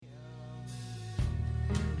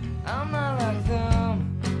I'm not like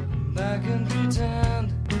them, back and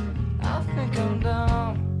pretend. I think I'm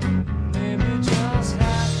dumb, maybe just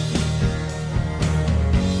happy.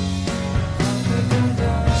 I think I'm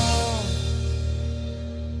dumb.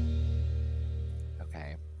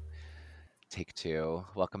 Okay. Take two.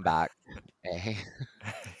 Welcome back. Hey.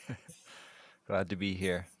 Glad to be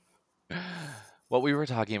here. What we were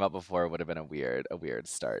talking about before would have been a weird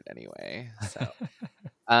start anyway. So,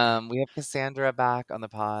 we have Cassandra back on the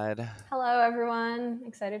pod. Hello, everyone.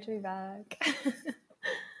 Excited to be back.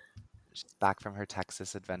 She's back from her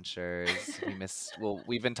Texas adventures.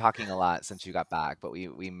 We've been talking a lot since you got back, but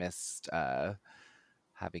we missed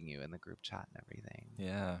having you in the group chat and everything.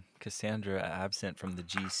 Yeah, Cassandra absent from the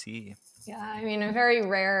GC. Yeah, I mean, a very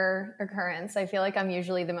rare occurrence. I feel like I'm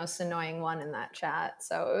usually the most annoying one in that chat.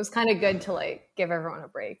 So it was kind of good to like give everyone a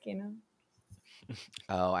break, you know?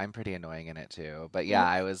 Oh, I'm pretty annoying in it too. But yeah,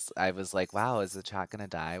 I was like, wow, is the chat gonna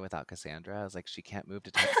die without Cassandra? I was like, she can't move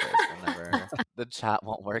to Texas. The chat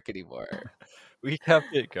won't work anymore. We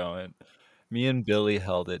kept it going. Me and Billy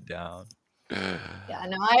held it down. Yeah,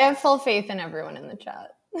 no, I have full faith in everyone in the chat.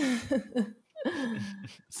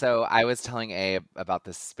 So I was telling Abe about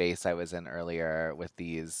this space I was in earlier with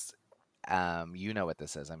these, you know what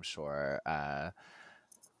this is, I'm sure,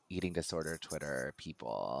 eating disorder Twitter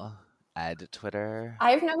people. Ed Twitter.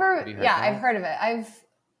 I've never, Have you heard I've that? heard of it.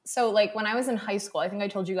 So like when I was in high school, I think I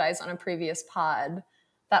told you guys on a previous pod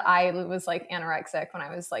that I was like anorexic when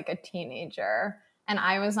I was like a teenager. And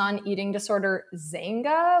I was on eating disorder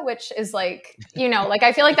Zanga, which is like, you know, like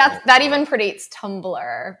I feel like that even predates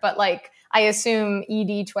Tumblr, but like I assume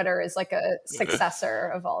ED Twitter is like a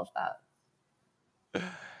successor of all of that.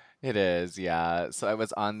 It is, yeah. So I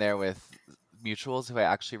was on there with mutuals who I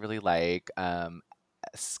actually really like.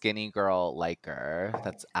 Skinny Girl Liker,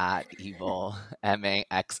 that's at evil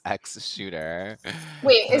MAXX shooter.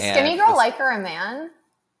 Wait, is Skinny And Girl this- Liker a man?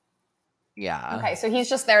 Yeah. Okay, so he's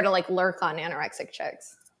just there to like lurk on anorexic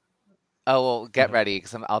chicks. Oh, well, get ready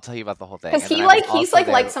because I'll tell you about the whole thing. Because And then I was he's also like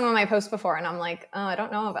there- liked some of my posts before, and I'm like, oh, I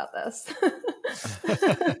don't know about this.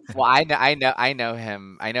 Well, I know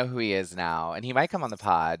him. I know who he is now, and he might come on the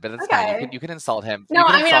pod, but it's fine. Okay. You can insult him. No, You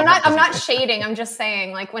can I mean, insult him I'm 'cause not shading. I'm just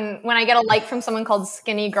saying, like when I get a like from someone called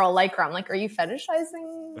Skinny Girl Liker, I'm like, are you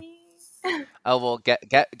fetishizing me? Oh well,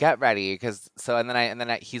 get ready because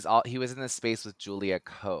he was in this space with Julia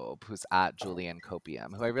Cope, who's at Julian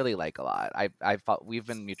Copium, who I really like a lot. I thought we've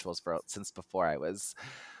been mutuals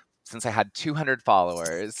since I had 200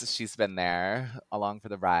 followers. She's been there along for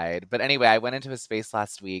the ride. But anyway, I went into his space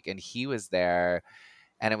last week and he was there,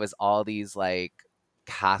 and it was all these like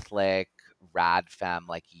Catholic rad femme,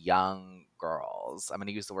 like young girls. I'm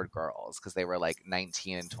gonna use the word girls because they were like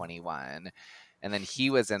 19 and 21. And then he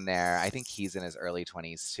was in there. I think he's in his early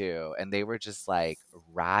 20s too. And they were just like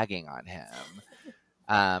ragging on him.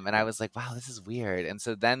 And I was like, wow, this is weird. And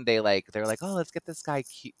so then they're like, oh, let's get this guy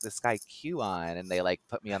Q on. And they like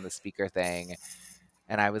put me on the speaker thing.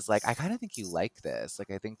 And I was like, I kind of think you like this. Like,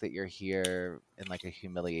 I think that you're here in like a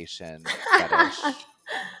humiliation fetish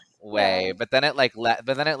way. Yeah. But then it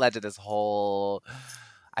led to this whole.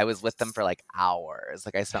 I was with them for like hours.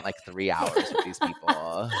 Like I spent like 3 hours with these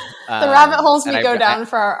people. The rabbit holes we and go down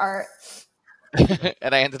for our art.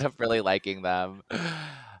 and I ended up really liking them.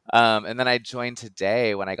 And then I joined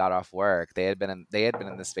today when I got off work. They had been in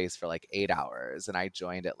the space for like 8 hours, and I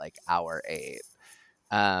joined at like hour 8.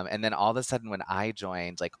 And then all of a sudden when I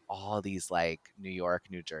joined, like all these like New York,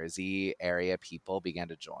 New Jersey area people began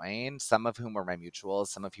to join, some of whom were my mutuals,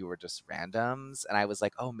 some of who were just randoms. And I was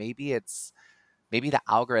like, oh, maybe the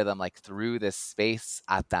algorithm like threw this space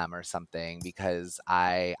at them or something, because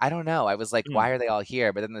I don't know. I was like, why are they all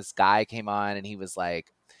here? But then this guy came on and he was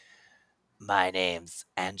like, my name's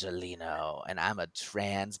Angelino and I'm a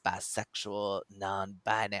trans bisexual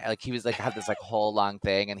non-binary. Like he was like had this like whole long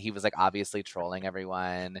thing, and he was like obviously trolling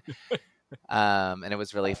everyone. And it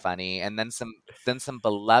was really funny. And then some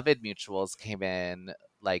beloved mutuals came in,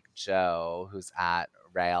 like Joe, who's at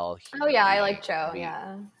Rail. Oh yeah, I Humanity. like Joe.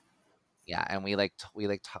 Yeah. Yeah, and we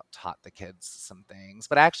taught the kids some things,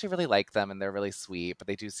 but I actually really like them, and they're really sweet, but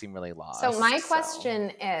they do seem really lost. So my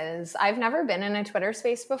question is, I've never been in a Twitter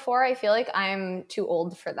space before. I feel like I'm too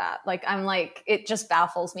old for that. Like I'm like, it just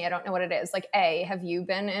baffles me. I don't know what it is. Like, have you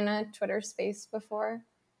been in a Twitter space before?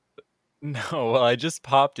 No, well, I just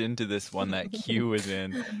popped into this one that Q was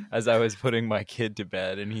in as I was putting my kid to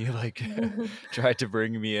bed, and he like tried to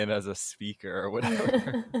bring me in as a speaker or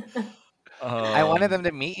whatever. I wanted them Um,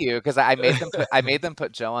 to meet you because I made them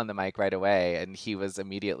put Joe on the mic right away, and he was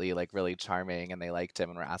immediately like really charming, and they liked him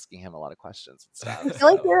and were asking him a lot of questions and stuff. I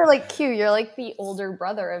feel like So you're like Q. You're like the older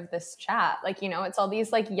brother of this chat. Like, it's all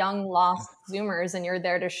these like young lost Zoomers, and you're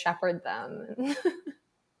there to shepherd them.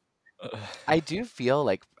 I do feel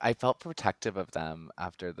like I felt protective of them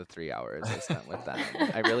after the 3 hours I spent with them.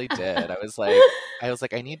 I really did. I was like, 3 hours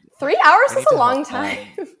I is need a to help long time.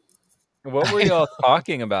 them. what were y'all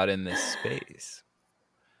talking about in this space?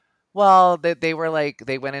 Well, they were like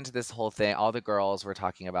they went into this whole thing. All the girls were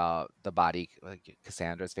talking about the body, like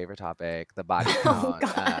Cassandra's favorite topic, the body Oh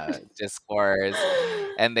count God. discourse,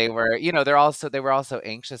 and they were also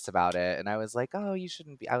anxious about it. And I was like, oh, you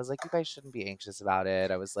shouldn't be. I was like, you guys shouldn't be anxious about it.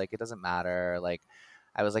 I was like, it doesn't matter. Like,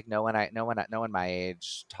 I was like, no one my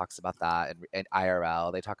age talks about that in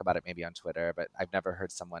IRL. They talk about it maybe on Twitter, but I've never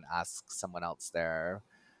heard someone ask someone else their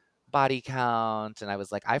body count. And I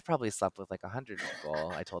was like, I've probably slept with like 100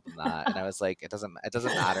 people. I told them that. And I was like, it doesn't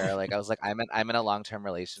matter. Like I was like, I'm in a long-term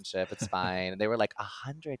relationship. It's fine. And they were like,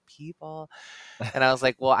 100 people. And I was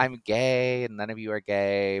like, well, I'm gay and none of you are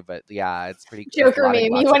gay, but yeah, it's pretty like Joker meme. You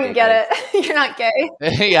lots of wouldn't gay get guys. it. You're not gay.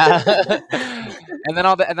 Yeah. And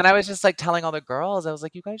then I was just like telling all the girls, I was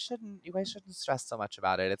like, you guys shouldn't stress so much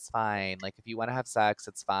about it. It's fine. Like if you want to have sex,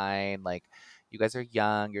 it's fine. Like you guys are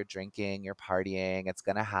young, you're drinking, you're partying, it's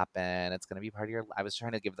gonna happen. It's gonna be part of your I was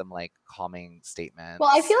trying to give them like calming Well,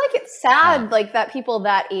 I feel statements. like it's Um sad, like that people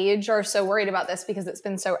that age are so worried about this because it's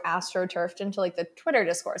been so astroturfed into like the Twitter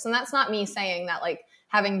discourse. And that's not me saying that like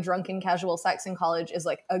having drunken casual sex in college is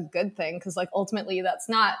like a good thing because like ultimately that's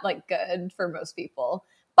not like good for most people.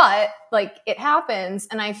 But like it happens,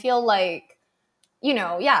 and I feel like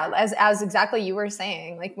yeah, as exactly you were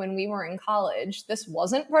saying, like when we were in college, this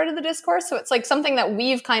wasn't part of the discourse. So it's like something that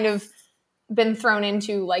we've kind of been thrown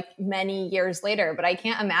into like many years later. But I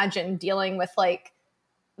can't imagine dealing with like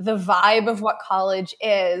the vibe of what college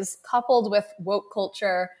is, coupled with woke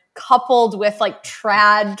culture, coupled with like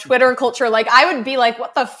trad Twitter culture. Like I would be like,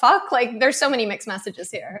 what the fuck? Like there's so many mixed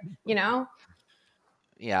messages here, you know?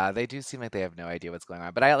 Yeah, they do seem like they have no idea what's going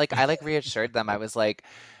on. But I reassured them. I was like,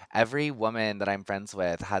 every woman that I'm friends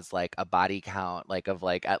with has like a body count like of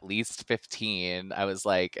like at least 15. I was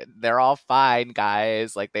like, they're all fine,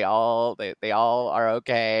 guys. Like they all are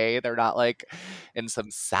okay. They're not like in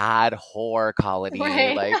some sad whore colony,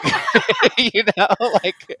 Right. like you know,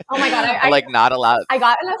 like Oh my God. like not allowed. I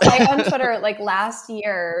got in a fight on Twitter like last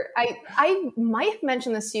year. I might have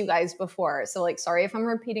mentioned this to you guys before, so like sorry if I'm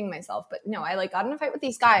repeating myself, but no, I like got in a fight with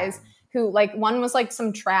these guys who like one was like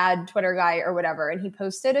some trad Twitter guy or whatever, and he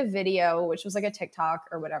posted a video which was like a TikTok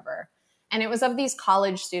or whatever, and it was of these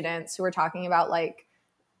college students who were talking about like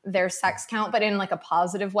their sex count, but in like a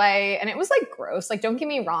positive way, and it was like gross. Like don't get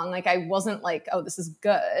me wrong, like I wasn't like, oh, this is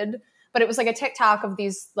good, but it was like a TikTok of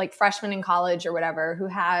these like freshmen in college or whatever who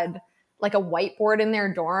had like a whiteboard in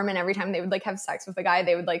their dorm, and every time they would like have sex with a guy,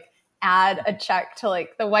 they would like add a check to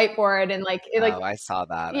like the whiteboard, and like it like Oh, I saw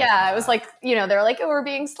that. I yeah, saw it was that. like they're like, oh, we're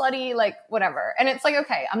being slutty, like whatever, and it's like,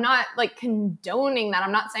 okay, I'm not like condoning that,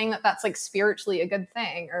 I'm not saying that that's like spiritually a good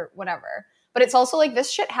thing or whatever, but it's also like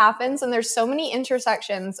this shit happens, and there's so many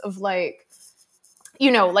intersections of like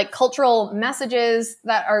like cultural messages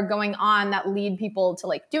that are going on that lead people to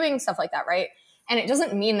like doing stuff like that, right? And it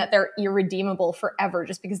doesn't mean that they're irredeemable forever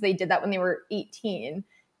just because they did that when they were 18.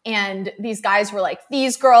 And these guys were like,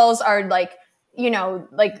 these girls are like,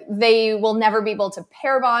 like they will never be able to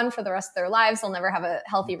pair bond for the rest of their lives. They'll never have a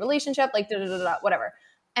healthy relationship, like da da da da, whatever.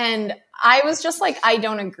 And I was just like, I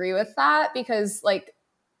don't agree with that because like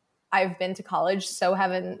I've been to college, so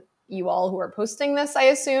haven't you all who are posting this, I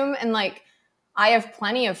assume. And like, I have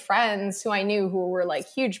plenty of friends who I knew who were like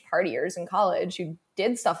huge partiers in college who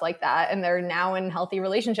did stuff like that, and they're now in healthy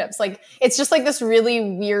relationships. Like, it's just like this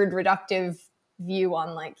really weird, reductive view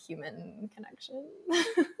on like human connection.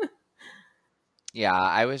 Yeah,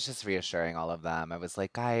 I was just reassuring all of them. I was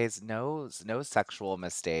like, guys, no sexual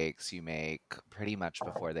mistakes you make pretty much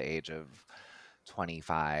before the age of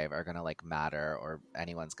 25 are gonna like matter or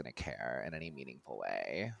anyone's gonna care in any meaningful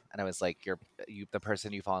way. And I was like, the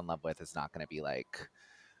person you fall in love with is not gonna be like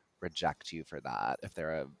reject you for that if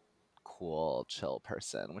they're a cool, chill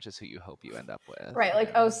person, which is who you hope you end up with, Right. you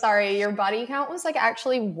Like, oh, know? sorry, your body count was like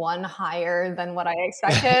actually one higher than what I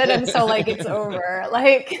expected. And so like it's over.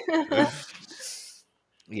 Like,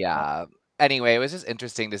 Yeah. Anyway, it was just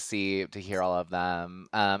interesting to hear all of them.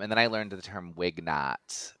 And then I learned the term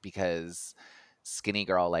wignat because skinny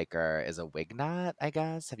girl liker is a wignat, I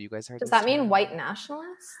guess. Have you guys heard does this that mean term? white nationalist?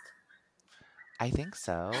 I think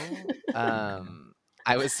so.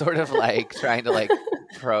 I was sort of like trying to like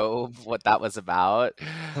probe what that was about.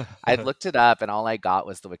 I looked it up, and all I got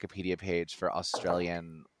was the Wikipedia page for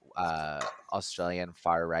Australian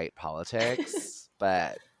far right politics.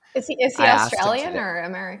 But Is he I asked him Australian today. or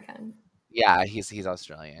American? Yeah, he's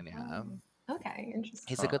Australian. Yeah, Oh, okay,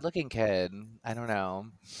 he's a Huh. good-looking kid. I don't know.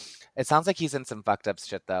 It sounds like he's in some fucked up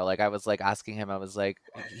shit though. Like I was like asking him, I was like,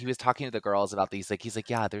 he was talking to the girls about these. Like he's like,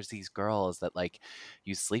 yeah, there's these girls that like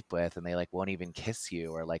you sleep with, and they like won't even kiss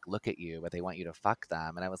you or like look at you, but they want you to fuck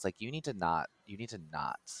them. And I was like, you need to not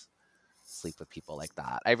sleep with people like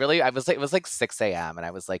that. I was like, it was like 6 a.m. and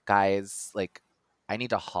I was like, guys, like, I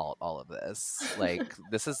need to halt all of this. Like,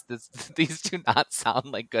 this these do not sound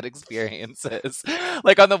like good experiences.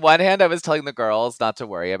 Like on the one hand, I was telling the girls not to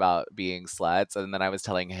worry about being sluts, and then I was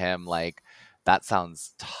telling him like that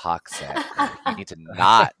sounds toxic. You need to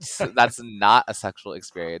not. That's not a sexual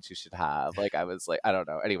experience you should have. Like I was like, I don't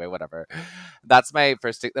know. Anyway, whatever. That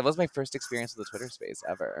was my first experience with the Twitter space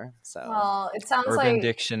ever. So Well, it sounds Urban like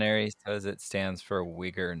Dictionary says it stands for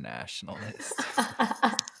Wigger nationalist.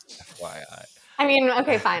 FYI. I mean,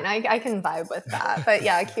 okay, fine. I can vibe with that. But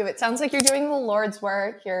yeah, Q, it sounds like you're doing the Lord's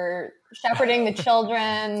work. You're shepherding the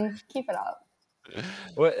children. Keep it up.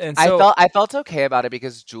 Well, and so I felt okay about it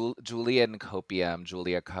because Julia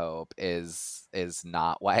Cope is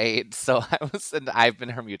not white. So and I've been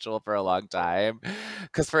her mutual for a long time.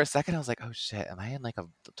 Because for a second I was like, oh shit, am I in like a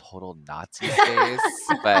total Nazi space?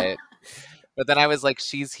 But then I was like,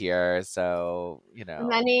 she's here, so you know.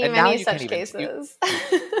 Many, And now many you can't such even. cases.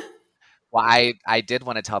 Well, I did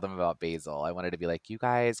want to tell them about Basil. I wanted to be like, you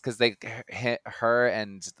guys, because her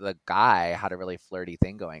and the guy had a really flirty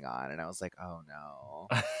thing going on, and I was like, oh no.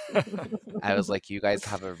 I was like, you guys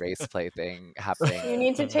have a race play thing happening You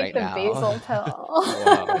need to take right the now. basil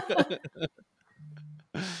pill.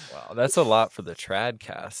 wow, that's a lot for the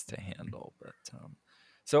Tradcast to handle. But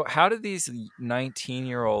so how do these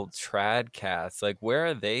 19-year-old Tradcasts, like, where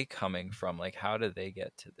are they coming from? Like, how do they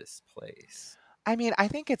get to this place? I mean, I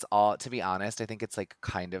think it's all, to be honest, I think it's like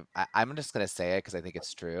kind of, I'm just going to say it because I think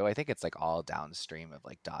it's true. I think it's like all downstream of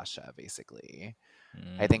like Dasha, basically.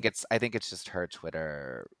 I Mm. think it's just her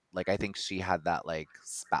Twitter. Like, I think she had that like,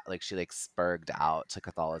 like she like spurged out to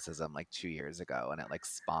Catholicism like 2 years ago, and it like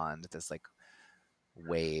spawned this like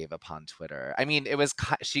wave upon Twitter. I mean,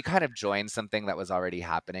 she kind of joined something that was already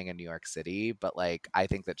happening in New York City, but like, I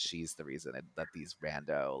think that she's the reason that these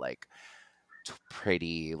rando like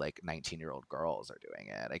pretty like 19-year-old girls are doing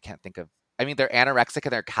it. I can't think of. I mean, they're anorexic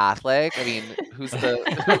and they're Catholic. I mean,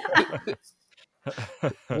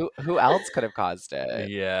 who else could have caused it?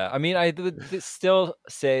 Yeah, I mean, I would still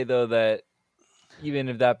say though that even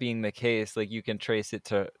if that being the case, like, you can trace it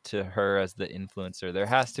to her as the influencer. There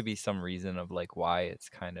has to be some reason of like why it's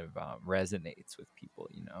kind of resonates with people,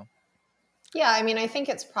 you know. Yeah, I mean, I think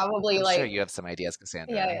it's probably I'm like sure you have some ideas,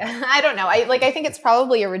 Cassandra. yeah. I don't know. I think it's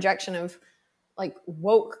probably a rejection of like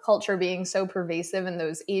woke culture being so pervasive in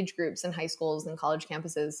those age groups in high schools and college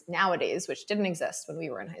campuses nowadays, which didn't exist when we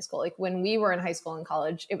were in high school. Like when we were in high school and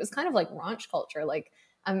college, it was kind of like raunch culture, like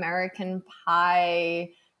American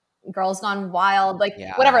Pie, Girls Gone Wild, like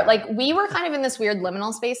whatever. Yeah. Like we were kind of in this weird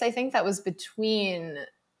liminal space, I think, that was between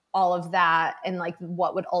all of that and like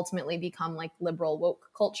what would ultimately become like liberal woke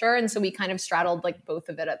culture. And so we kind of straddled like both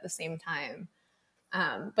of it at the same time.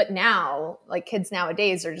 But now, like kids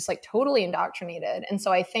nowadays are just like totally indoctrinated. And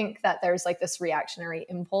so I think that there's like this reactionary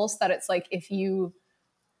impulse that it's like, if you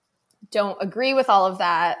don't agree with all of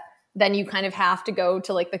that, then you kind of have to go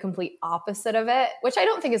to like the complete opposite of it, which I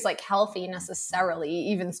don't think is like healthy necessarily,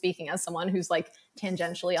 even speaking as someone who's like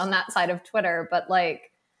tangentially on that side of Twitter. But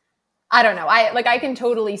like, I don't know. I can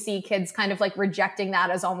totally see kids kind of like rejecting that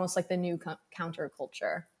as almost like the new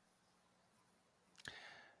counterculture.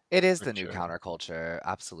 It is For the new sure. counterculture.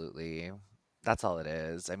 Absolutely. That's all it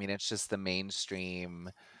is. I mean, it's just the mainstream.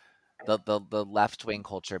 The left wing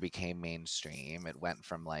culture became mainstream. It went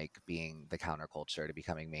from like being the counterculture to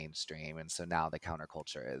becoming mainstream, and so now the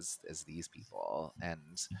counterculture is these people, and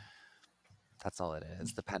that's all it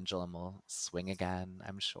is. The pendulum will swing again,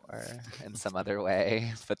 I'm sure, in some other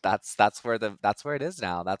way. But that's where it is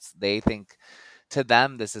now. They think, to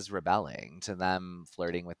them this is rebelling. To them,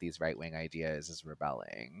 flirting with these right wing ideas is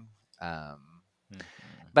rebelling. Mhm.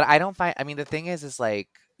 But I don't find. I mean, the thing is like,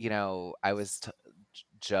 you know,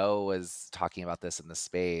 Joe was talking about this in the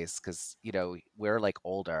space because, you know, we're like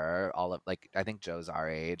older, all of like, I think Joe's our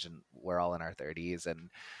age and we're all in our 30s. And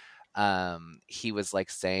he was like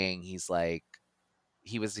saying, we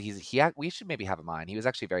should maybe have him on. He was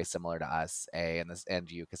actually very similar to us, and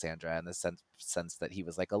you, Cassandra, in the sense that he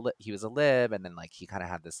was like he was a lib, and then like he kind of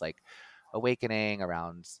had this like awakening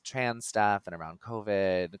around trans stuff and around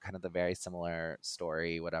COVID, kind of the very similar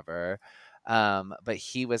story, whatever. But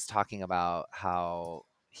he was talking about how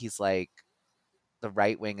he's like, the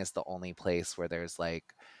right wing is the only place where there's like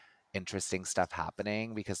interesting stuff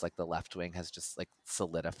happening, because like the left wing has just like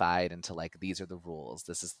solidified into like, these are the rules,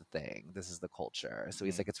 this is the thing, this is the culture. So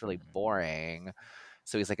he's like, it's really boring.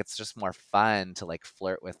 So he's like, it's just more fun to like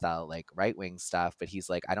flirt with the like right wing stuff. But he's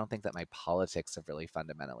like, I don't think that my politics have really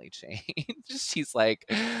fundamentally changed. He's like,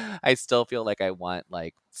 I still feel like I want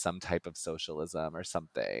like some type of socialism or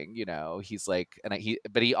something, you know. He's like,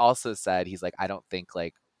 but he also said, he's like, I don't think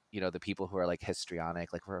like, you know, the people who are like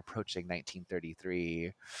histrionic, like we're approaching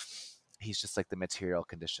 1933. He's just like, the material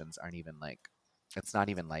conditions aren't even like, it's not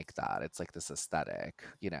even like that. It's like this aesthetic,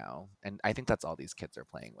 you know. And I think that's all these kids are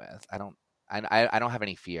playing with. I don't have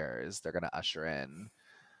any fears they're going to usher in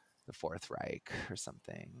the Fourth Reich or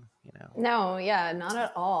something, you know. No, yeah, not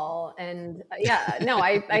at all. And yeah, no,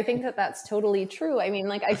 I think that that's totally true. I mean,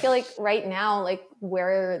 like, I feel like right now, like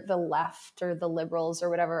where the left or the liberals or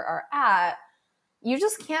whatever are at, you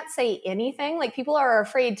just can't say anything. Like, people are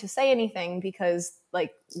afraid to say anything because,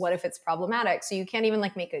 like, what if it's problematic? So you can't even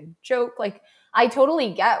like make a joke. Like, I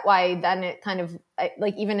totally get why then it kind of,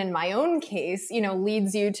 like, even in my own case, you know,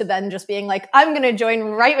 leads you to then just being like, I'm going to join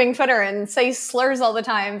right-wing Twitter and say slurs all the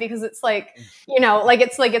time, because it's like, you know, like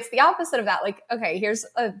it's the opposite of that. Like, okay, here's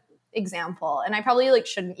a example. And I probably like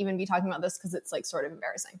shouldn't even be talking about this because it's like sort of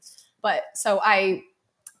embarrassing. But so I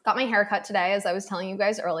got my hair cut today, as I was telling you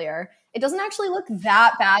guys earlier. It doesn't actually look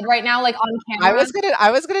that bad right now, like on camera.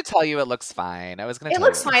 I was gonna tell you it looks fine. It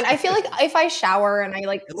looks fine. I feel like if I shower and I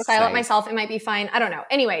like style it nice. myself, it might be fine. I don't know.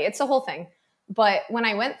 Anyway, it's a whole thing. But when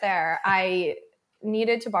I went there, I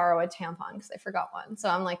needed to borrow a tampon because I forgot one. So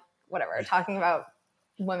I'm like, whatever, talking about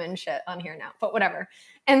women shit on here now, but whatever.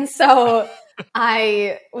 And so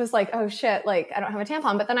I was like, oh shit, like I don't have a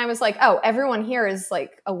tampon. But then I was like, oh, everyone here is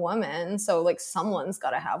like a woman. So like someone's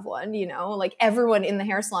got to have one, you know, like everyone in the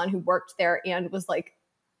hair salon who worked there and was like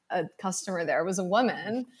a customer there was a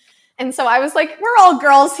woman. And so I was like, we're all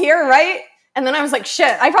girls here, right? And then I was like,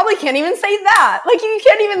 shit, I probably can't even say that. Like, you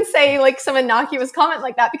can't even say like some innocuous comment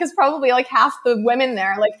like that, because probably like half the women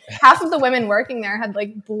there, like half of the women working there had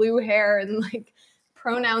like blue hair and like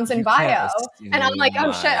pronouns in bio. And I'm like,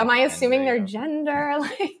 oh shit, am I assuming their gender?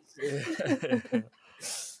 Like,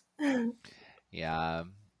 yeah.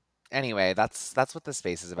 Anyway, that's what the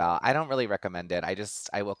space is about. I don't really recommend it.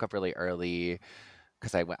 I woke up really early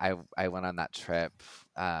because I went on that trip,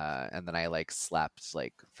 and then I like slept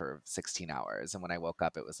like for 16 hours, and when I woke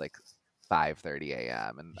up it was like 5:30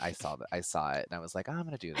 a.m. and I saw it and I was like, oh, I'm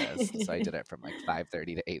gonna do this. So I did it from like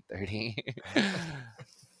 5:30 to 8:30.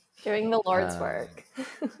 Doing the Lord's work.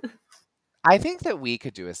 I think that we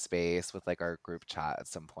could do a space with like our group chat at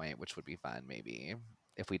some point, which would be fun, maybe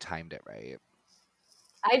if we timed it right.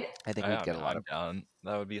 I think we'd get a lot of down.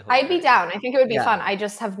 That would be hilarious. I'd be down. I think it would be fun. I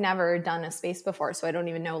just have never done a space before, so I don't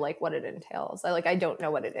even know like what it entails. I don't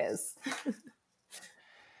know what it is.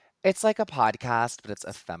 It's like a podcast, but it's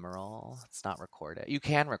ephemeral. It's not recorded. You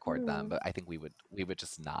can record them, but I think we would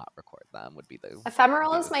just not record them. Would be the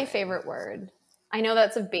ephemeral is my favorite word. I know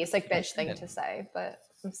that's a basic bitch thing to say, but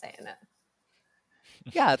I'm saying it.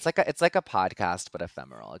 Yeah, it's like a podcast, but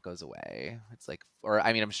ephemeral. It goes away. It's like, or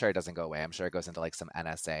I mean, I'm sure it doesn't go away. I'm sure it goes into like some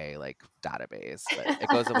NSA like database, but it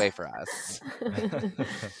goes away for us.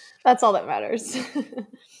 That's all that matters.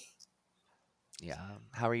 Yeah.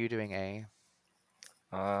 How are you doing, A?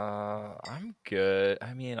 I'm good.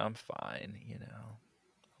 I mean, I'm fine, you know.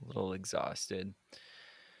 A little exhausted.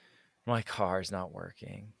 My car's not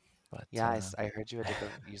working. But yeah, I heard you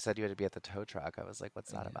said you had to be at the tow truck. I was like,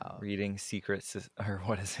 what's that about? Reading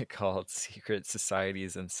what is it called? Secret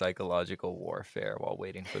Societies and Psychological Warfare while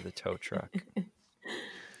waiting for the tow truck.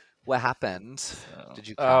 What happened? Did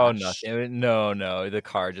you crash? Oh, nothing. No. The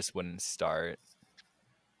car just wouldn't start.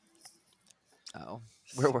 Oh.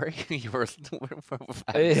 Where were you? You were. You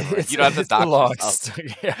don't have to dox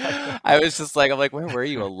yourself. Yeah. I was just like, I'm like, where were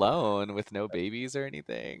you, alone with no babies or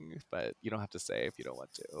anything? But you don't have to say if you don't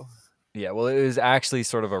want to. Yeah, well, it was actually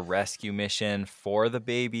sort of a rescue mission for the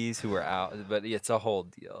babies who were out, but it's a whole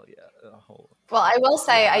deal. Yeah, Well, I will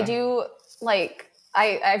say, I do like.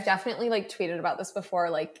 I've definitely like tweeted about this before,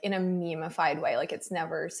 like in a meme-ified way, like it's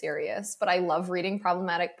never serious, but I love reading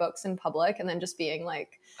problematic books in public and then just being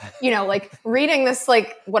like, you know, like reading this,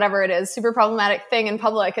 like whatever it is, super problematic thing in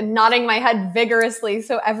public and nodding my head vigorously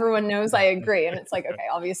so everyone knows I agree. And it's like, okay,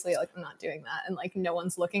 obviously like I'm not doing that. And like no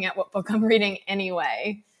one's looking at what book I'm reading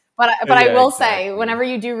anyway. But I will say, whenever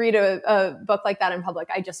you do read a book like that in public,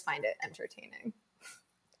 I just find it entertaining.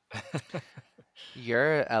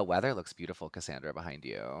 Your weather looks beautiful, Cassandra, behind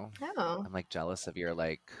you. Oh. I'm like jealous of your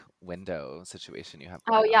like window situation you have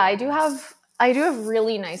Oh going yeah, on. I do have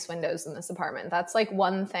really nice windows in this apartment. That's like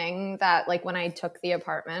one thing that like when I took the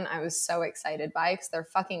apartment, I was so excited by because they're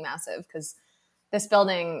fucking massive. Because this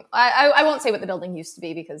building, I won't say what the building used to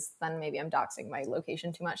be because then maybe I'm doxing my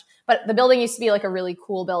location too much. But the building used to be like a really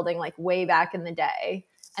cool building, like way back in the day.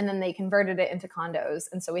 And then they converted it into condos.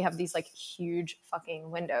 And so we have these like huge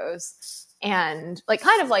fucking windows and like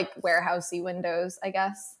kind of like warehousey windows, I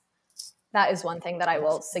guess. That is one thing that I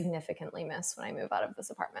will significantly miss when I move out of this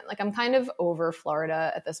apartment. Like I'm kind of over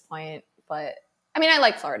Florida at this point, but I mean I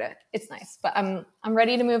like Florida. It's nice, but I'm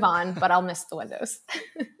ready to move on, but I'll miss the windows.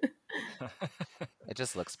 It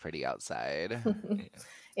just looks pretty outside.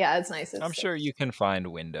 Yeah, it's nice. I'm sure you can find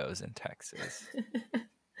windows in Texas.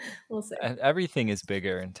 We'll see. And everything is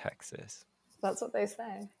bigger in Texas. That's what they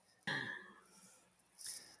say.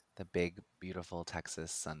 The big, beautiful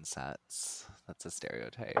Texas sunsets. That's a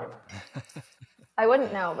stereotype. I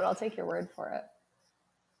wouldn't know, but I'll take your word for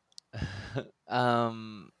it.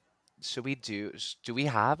 Should we do we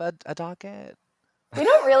have a docket? We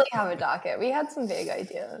don't really have a docket. We had some vague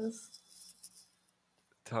ideas.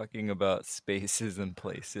 Talking about spaces and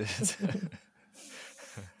places.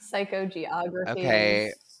 Psychogeography.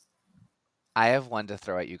 Okay. I have one to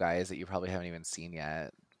throw at you guys that you probably haven't even seen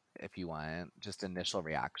yet. If you want, just initial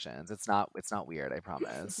reactions. It's not weird, I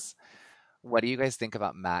promise. What do you guys think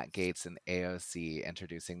about Matt Gaetz and AOC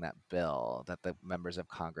introducing that bill that the members of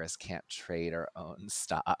Congress can't trade or own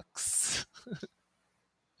stocks?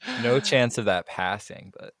 No chance of that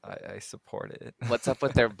passing, but I support it. What's up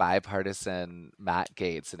with their bipartisan Matt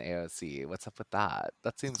Gaetz and AOC? What's up with that?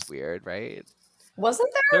 That seems weird, right? Wasn't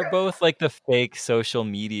there? They're both like the fake social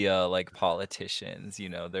media like politicians, you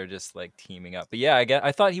know, they're just like teaming up. But yeah,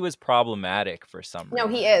 I thought he was problematic for some reason. No,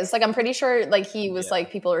 he is. Like I'm pretty sure like he was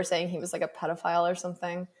like people were saying he was like a pedophile or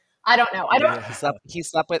something. I don't know. I don't. Yeah. He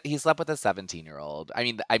slept with a 17-year-old. I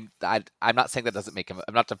mean, I'm not saying that doesn't make him.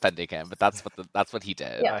 I'm not defending him, but that's what he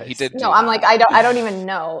did. Yeah. He did. No, I'm like I don't even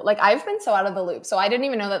know. Like I've been so out of the loop, so I didn't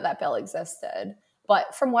even know that bill existed.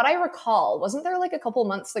 But from what I recall, wasn't there like a couple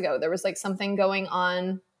months ago there was like something going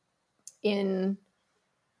on in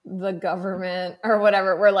the government or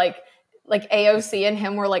whatever where like AOC and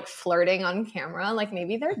him were like flirting on camera, like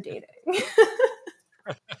maybe they're dating.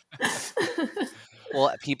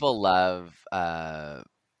 Well, people love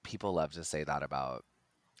to say that about.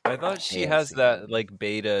 I thought she has that like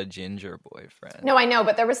beta ginger boyfriend. No, I know,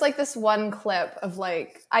 but there was like this one clip of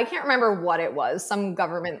like I can't remember what it was, some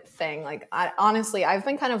government thing. Like honestly, I've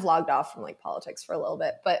been kind of logged off from like politics for a little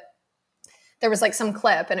bit, but there was like some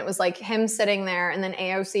clip and it was like him sitting there and then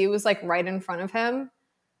AOC was like right in front of him.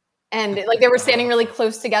 And like they were standing really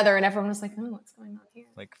close together and everyone was like, oh, what's going on here?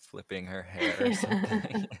 Like flipping her hair or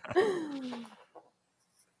something.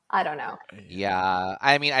 I don't know. Yeah,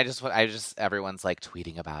 I mean, I just everyone's like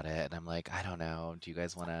tweeting about it, and I'm like, I don't know. Do you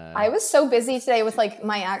guys want to? I was so busy today with like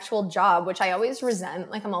my actual job, which I always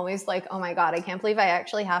resent. Like I'm always like, oh my God, I can't believe I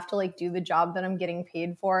actually have to like do the job that I'm getting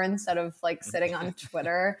paid for instead of like sitting on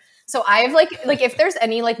Twitter. So I've like if there's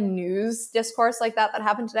any like news discourse like that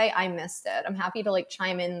happened today, I missed it. I'm happy to like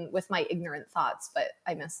chime in with my ignorant thoughts, but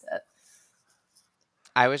I missed it.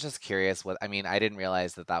 I was just curious I didn't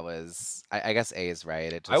realize that was. I guess A is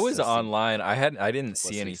right. It just, I was online. I didn't see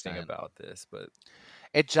publicity anything stunt. about this, but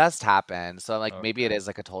It just happened. So like maybe it Okay. is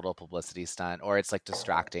like a total publicity stunt, or it's like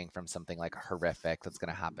distracting from something like horrific that's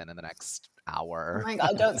going to happen in the next Oh hour. my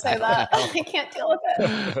God, don't say that. I can't deal with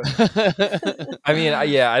it. I mean,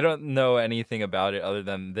 I don't know anything about it other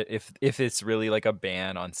than that if it's really like a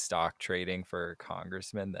ban on stock trading for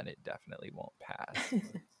congressmen, then it definitely won't pass.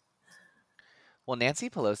 Well, Nancy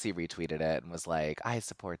Pelosi retweeted it and was like, I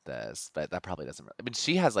support this, but that probably doesn't. I mean,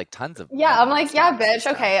 she has like tons of. Yeah, I'm like, yeah, stocks and bitch.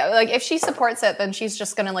 stuff. Okay, like if she supports it, then she's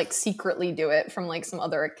just gonna like secretly do it from like some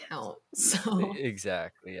other account. So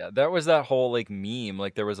Exactly. Yeah, that was that whole like meme.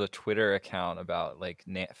 Like there was a Twitter account about like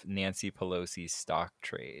Nancy Pelosi's stock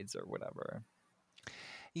trades or whatever.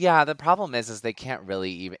 Yeah, the problem is they can't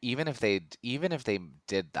really even if they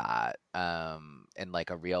did that in like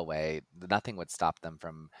a real way, nothing would stop them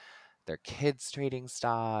from their kids trading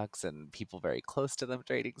stocks and people very close to them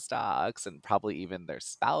trading stocks and probably even their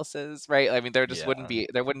spouses, right? I mean, there just wouldn't be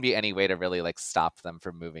any way to really like stop them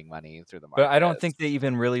from moving money through the market. But I don't think they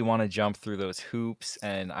even really want to jump through those hoops,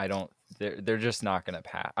 and they're just not going to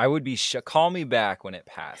pass. I would be call me back when it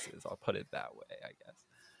passes. I'll put it that way, I guess.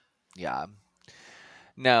 Yeah.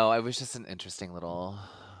 No, it was just an interesting little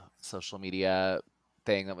social media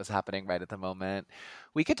thing that was happening right at the moment.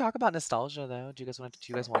 We could talk about nostalgia though. Do you guys want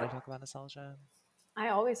to talk about nostalgia? I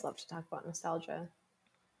always love to talk about nostalgia.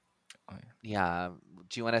 Yeah.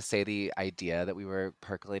 Do you want to say the idea that we were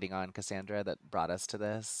percolating on, Cassandra, that brought us to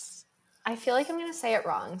this? I feel like I'm going to say it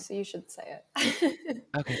wrong, so you should say it.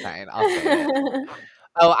 Okay, fine. I'll say it.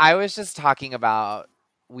 Oh, I was just talking about,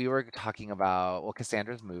 we were talking about, well,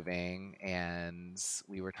 Cassandra's moving, and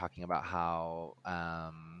we were talking about how,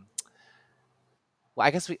 well,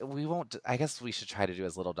 I guess we won't, I guess we should try to do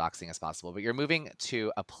as little doxing as possible, but you're moving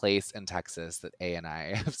to a place in Texas that A and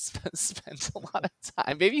I have spent a lot of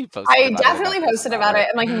time. Maybe you posted I about definitely it enough posted about it,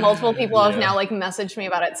 and like multiple people have Yeah. now like messaged me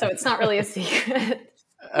about it, so it's not really a secret.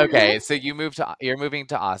 Okay, so you're moving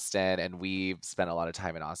to Austin, and we've spent a lot of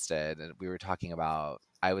time in Austin, and we were talking about,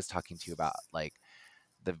 I was talking to you about like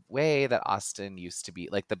the way that Austin used to be,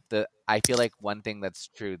 like the I feel like one thing that's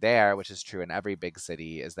true there, which is true in every big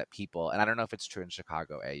city, is that people, and I don't know if it's true in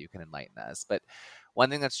Chicago, you can enlighten us, but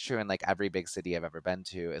one thing that's true in like every big city I've ever been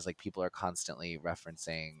to is like people are constantly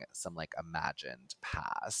referencing some like imagined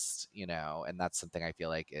past, and that's something I feel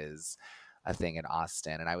like is a thing in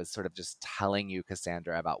Austin. And I was sort of just telling you,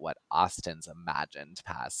 Cassandra, about what Austin's imagined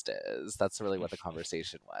past is. That's really what the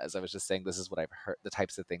conversation was. I was just saying this is what I've heard, the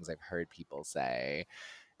types of things I've heard people say.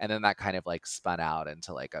 And then that kind of like spun out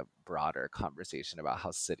into like a broader conversation about how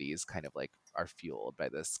cities kind of like are fueled by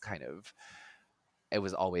this kind of, it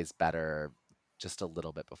was always better just a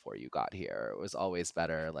little bit before you got here. It was always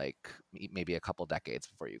better like maybe a couple decades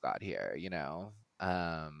before you got here,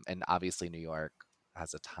 and obviously New York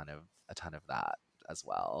has a ton of that as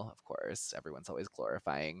well. Of course, everyone's always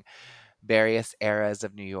glorifying various eras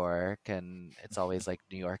of New York, and it's always like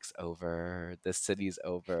New York's over, this city's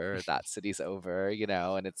over, that city's over,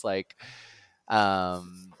 and it's like,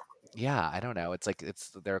 yeah, I don't know. It's like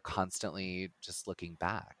they're constantly just looking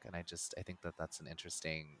back, and I think that that's an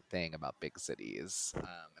interesting thing about big cities,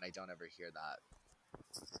 and I don't ever hear that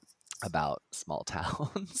about small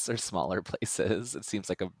towns or smaller places. It seems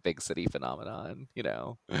like a big city phenomenon.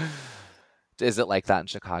 Is it like that in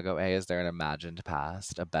Chicago, A? Is there an imagined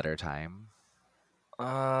past, a better time?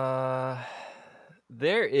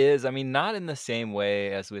 There is. I mean, not in the same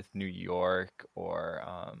way as with New York or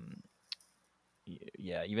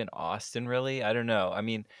yeah, even Austin. Really, I don't know. I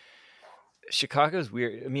mean, Chicago's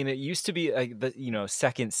weird. I mean, it used to be like the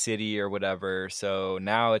second city or whatever. So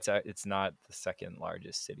now it's not the second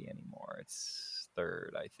largest city anymore. It's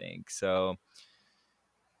third, I think. So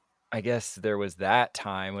I guess there was that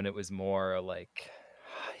time when it was more like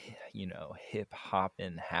hip hop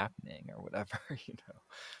and happening or whatever.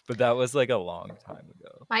 But that was like a long time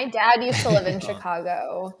ago. My dad used to live in Um,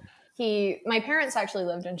 Chicago. My parents actually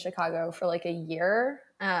lived in Chicago for like a year,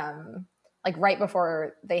 like right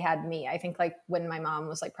before they had me. I think like when my mom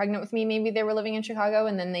was like pregnant with me, maybe they were living in Chicago,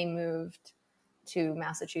 and then they moved to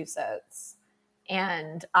Massachusetts.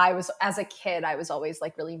 And as a kid, I was always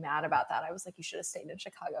like really mad about that. I was like, you should have stayed in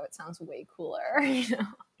Chicago. It sounds way cooler, I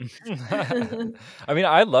mean,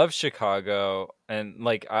 I love Chicago, and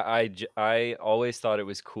like I always thought it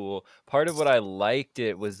was cool. Part of what I liked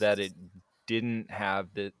it was that it didn't have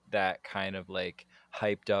that kind of like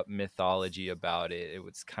hyped up mythology about it. It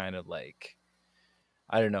was kind of like,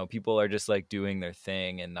 I don't know, people are just like doing their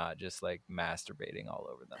thing and not just like masturbating all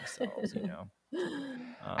over themselves.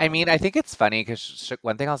 I mean, I think it's funny because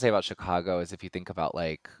one thing I'll say about Chicago is if you think about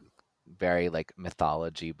like very like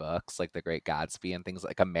mythology books like The Great Gatsby and things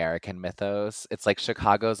like American mythos, it's like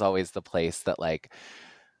Chicago's always the place that like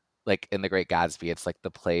in The Great Gatsby, it's like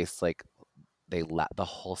the place like the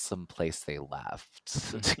wholesome place they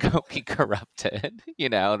left to go be corrupted.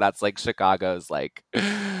 That's like Chicago's like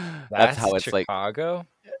that's how it's like Chicago.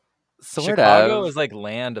 sort Chicago of. is like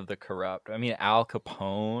land of the corrupt. I mean, Al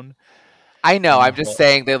Capone. I know. And I'm just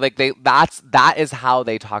saying that is how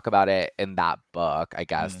they talk about it in that book, I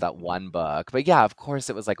guess, that one book. But yeah, of course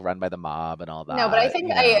it was like run by the mob and all that. No, but I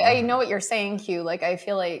think I know what you're saying, Q. Like I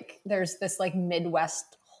feel like there's this like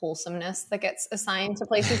Midwest wholesomeness that gets assigned to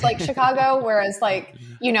places like Chicago, whereas like,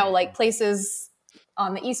 like places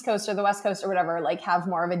on the East Coast or the West Coast or whatever, like have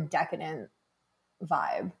more of a decadent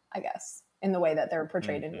vibe, I guess, in the way that they're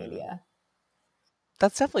portrayed in media.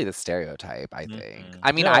 That's definitely the stereotype, I think. Mm-hmm.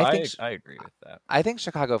 I mean, No, I agree with that. I think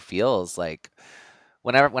Chicago feels like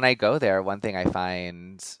when I go there, one thing I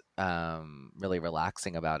find really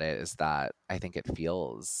relaxing about it is that I think it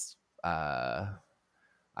feels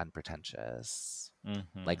unpretentious.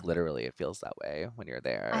 Mm-hmm. Like literally it feels that way when you're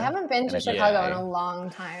there. I haven't been to Chicago in a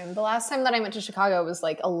long time. The last time that I went to Chicago was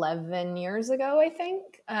like 11 years ago, I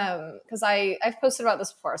think. Because I've posted about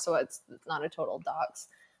this before, so it's not a total dox.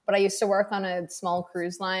 But I used to work on a small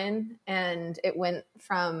cruise line, and it went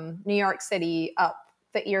from New York City up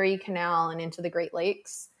the Erie Canal and into the Great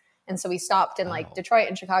Lakes. And so we stopped in like Oh. Detroit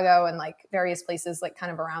and Chicago and like various places like kind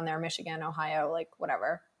of around there, Michigan, Ohio, like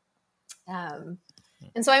whatever. And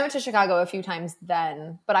so I went to Chicago a few times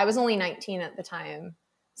then, but I was only 19 at the time.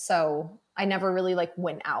 So I never really like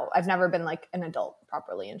went out. I've never been like an adult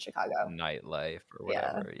properly in Chicago. Nightlife or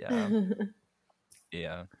Yeah. whatever.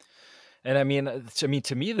 Yeah. And I mean,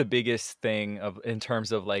 to me, the biggest thing in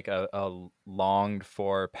terms of like a longed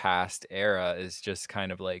for past era is just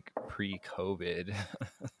kind of like pre-COVID,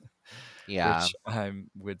 Yeah. which I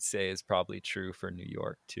would say is probably true for New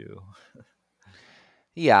York too.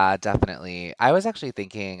 Yeah, definitely. I was actually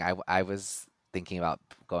thinking, I was thinking about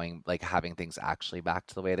going, like having things actually back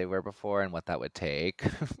to the way they were before and what that would take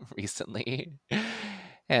recently.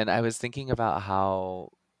 And I was thinking about how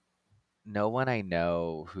no one I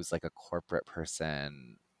know who's like a corporate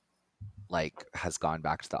person like has gone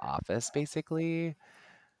back to the office basically.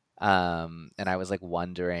 And I was like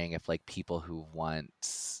wondering if like people who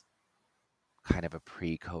want kind of a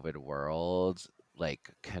pre-COVID world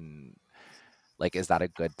like can like is that a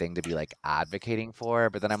good thing to be like advocating for?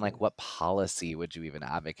 But then I'm like, what policy would you even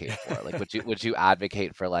advocate for? Like would you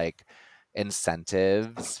advocate for like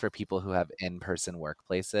incentives for people who have in-person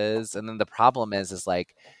workplaces? And then the problem is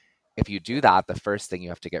like if you do that, the first thing you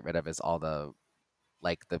have to get rid of is all the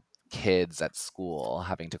like the kids at school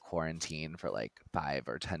having to quarantine for like 5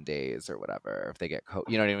 or 10 days or whatever if they get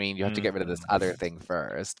you know what I mean? You have to get rid of this other thing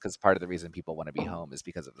first because part of the reason people want to be home is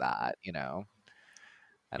because of that, you know?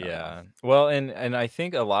 I don't know. Yeah. Well, and I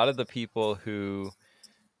think a lot of the people who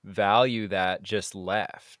value that just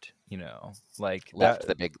left, like Left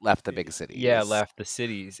that. the big cities. Yeah, left the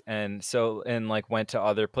cities, and so and like went to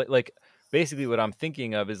other places. Like basically, what I'm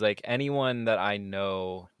thinking of is like anyone that I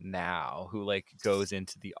know now who like goes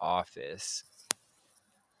into the office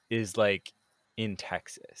is like in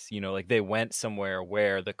Texas. Like they went somewhere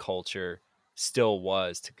where the culture still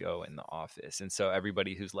was to go in the office, and so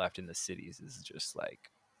everybody who's left in the cities is just like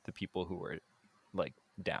the people who were like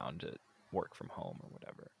down to work from home or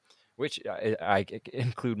whatever, which I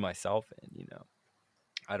include myself in.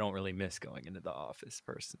 I don't really miss going into the office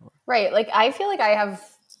personally. Right. Like I feel like I have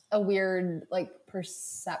a weird like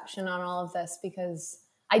perception on all of this because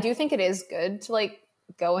I do think it is good to like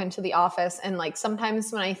go into the office, and like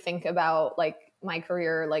sometimes when I think about like my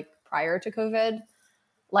career like prior to COVID,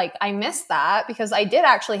 like I miss that because I did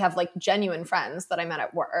actually have like genuine friends that I met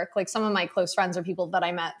at work. Like some of my close friends are people that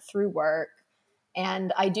I met through work.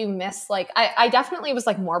 And I do miss like I definitely was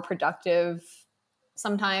like more productive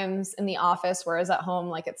sometimes in the office, whereas at home,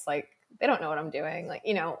 like it's like they don't know what I'm doing, like,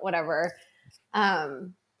 whatever.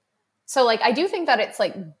 So like I do think that it's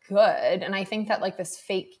like good. And I think that like this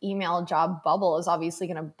fake email job bubble is obviously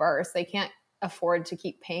gonna burst. They can't afford to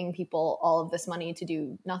keep paying people all of this money to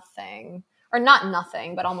do nothing. Or not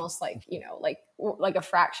nothing, but almost like, like a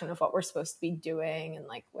fraction of what we're supposed to be doing and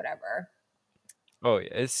like whatever. Oh, yeah,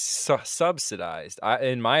 it's subsidized.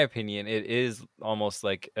 In my opinion, it is almost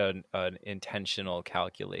like an intentional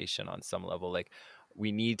calculation on some level. Like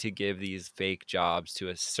we need to give these fake jobs to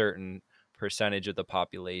a certain percentage of the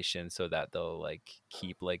population so that they'll like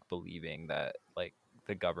keep like believing that like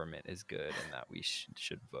the government is good and that we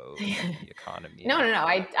should vote and the economy. No.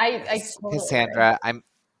 I totally Cassandra,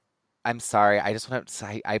 I'm sorry. I just want to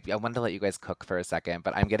say I wanted to let you guys cook for a second,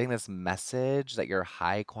 but I'm getting this message that your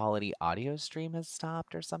high quality audio stream has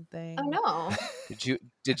stopped or something. Oh no.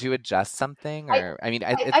 Did you adjust something or I mean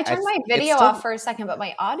I turned my it's video still off for a second, but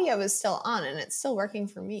my audio is still on and it's still working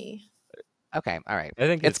for me. okay, all right. I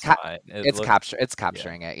think It's fine. it's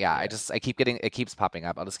capturing it. Yeah, I keep getting it keeps popping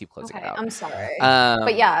up. I'll just keep closing Okay, it out. I'm sorry.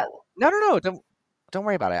 But yeah, No, don't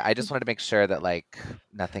worry about it. I just wanted to make sure that like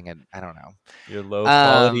nothing had I don't know. Your low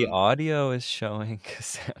quality audio is showing,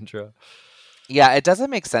 Cassandra. Yeah, it doesn't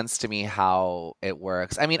make sense to me how it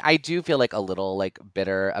works. I mean, I do feel like a little like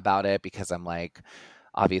bitter about it because I'm like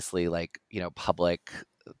obviously like, public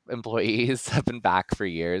employees have been back for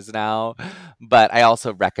years now, but I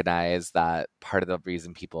also recognize that part of the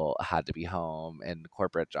reason people had to be home in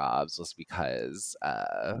corporate jobs was because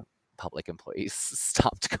public employees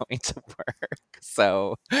stopped going to work.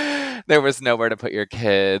 So there was nowhere to put your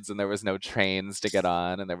kids and there was no trains to get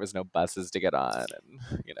on and there was no buses to get on and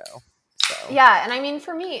so yeah, and I mean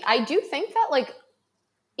for me, I do think that like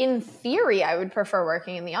in theory I would prefer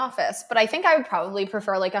working in the office, but I think I would probably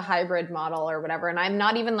prefer like a hybrid model or whatever, and I'm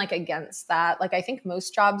not even like against that. Like I think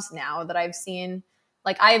most jobs now that I've seen,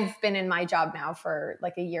 like I've been in my job now for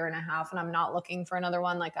like a year and a half and I'm not looking for another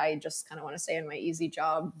one. Like I just kind of want to stay in my easy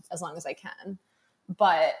job as long as I can.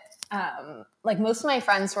 But like most of my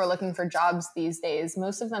friends who are looking for jobs these days,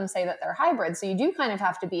 most of them say that they're hybrid. So you do kind of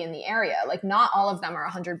have to be in the area. Like not all of them are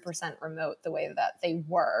 100% remote the way that they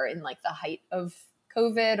were in like the height of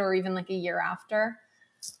COVID or even like a year after.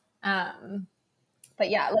 But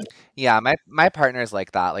yeah, like Yeah, my partner's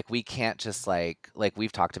like that. Like we can't just like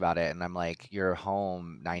we've talked about it and I'm like, you're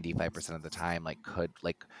home 95% of the time.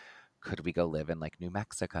 Could we go live in like New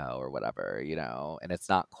Mexico or whatever, you know? And it's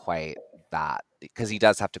not quite that because he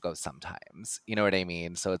does have to go sometimes. You know what I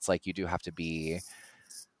mean? So it's like you do have to be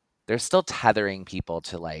they're still tethering people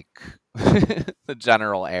to like the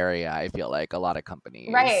general area, I feel like a lot of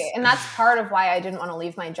companies. right. And that's part of why I didn't want to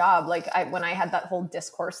leave my job. Like when I had that whole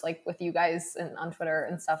discourse, like with you guys and on Twitter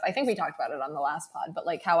and stuff, I think we talked about it on the last pod, but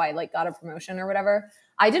like how I like got a promotion or whatever.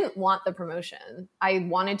 I didn't want the promotion. I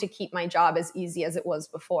wanted to keep my job as easy as it was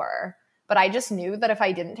before. But I just knew that if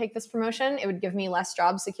I didn't take this promotion, it would give me less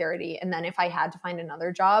job security. And then if I had to find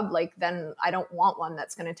another job, like then I don't want one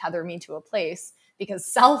that's going to tether me to a place because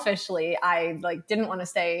selfishly, I like didn't want to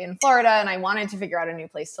stay in Florida and I wanted to figure out a new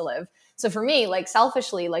place to live. So for me, like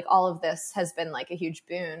selfishly, like all of this has been like a huge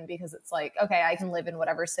boon because it's like, okay, I can live in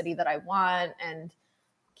whatever city that I want and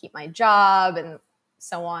keep my job and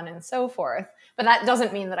so on and so forth. But that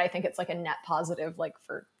doesn't mean that I think it's like a net positive, like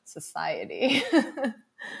for society.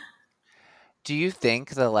 Do you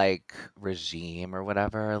think the like regime or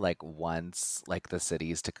whatever like wants like the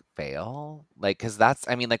cities to fail? Like cuz that's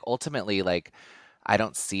I mean like ultimately like I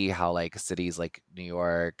don't see how like cities like New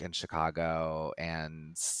York and Chicago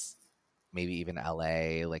and maybe even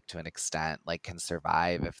LA like to an extent like can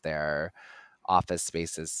survive if their office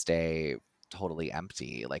spaces stay totally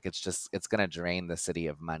empty. Like it's going to drain the city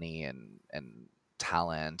of money and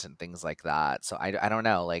talent and things like that. So I don't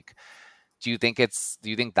know like do you think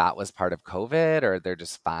that was part of COVID or they're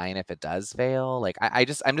just fine if it does fail? Like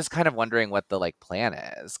I'm just kind of wondering what the like plan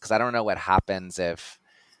is because I don't know what happens if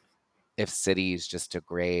cities just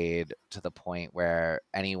degrade to the point where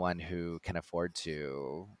anyone who can afford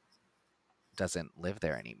to doesn't live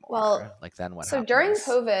there anymore. Well, Like then what so during happens?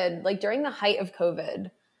 COVID, like during the height of COVID,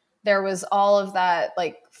 there was all of that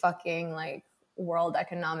like fucking like World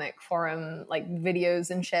Economic Forum like videos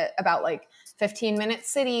and shit about like 15-minute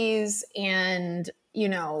cities and you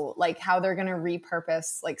know like how they're going to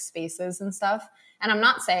repurpose like spaces and stuff. And I'm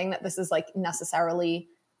not saying that this is like necessarily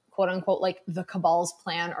quote unquote like the cabal's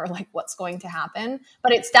plan or like what's going to happen,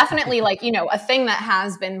 but it's definitely like you know a thing that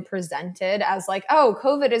has been presented as like oh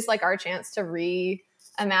COVID is like our chance to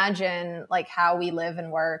reimagine like how we live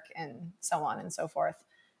and work and so on and so forth.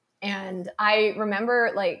 And I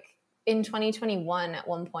remember like in 2021 at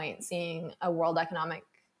one point seeing a World Economic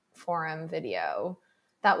Forum video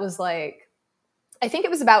that was like, I think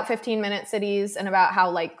it was about 15-minute cities and about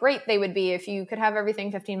how like great they would be if you could have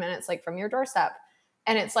everything 15 minutes like from your doorstep.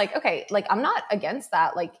 And it's like, okay, like I'm not against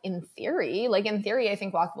that. Like in theory, I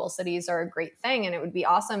think walkable cities are a great thing. And it would be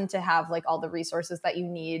awesome to have like all the resources that you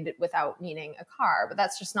need without needing a car, but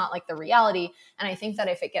that's just not like the reality. And I think that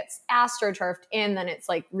if it gets astroturfed in, then it's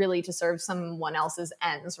like really to serve someone else's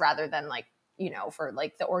ends rather than like, you know, for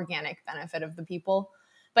like the organic benefit of the people.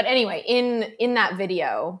 But anyway, in that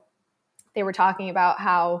video, they were talking about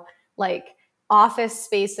how like office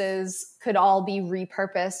spaces could all be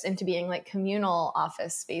repurposed into being like communal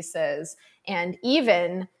office spaces. And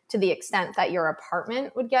even to the extent that your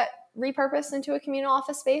apartment would get repurposed into a communal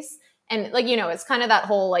office space. And like, you know, it's kind of that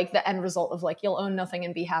whole like the end result of like, you'll own nothing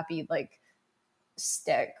and be happy, like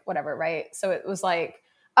stick, whatever, right? So it was like,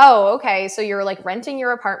 oh, okay, so you're like renting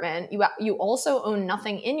your apartment. You also own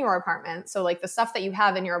nothing in your apartment. So like the stuff that you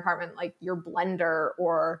have in your apartment, like your blender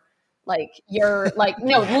or like you're like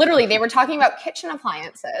no literally they were talking about kitchen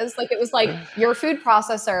appliances like it was like your food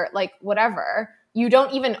processor like whatever you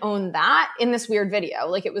don't even own that in this weird video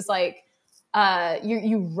like it was like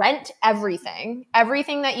you rent everything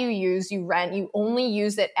that you use you rent you only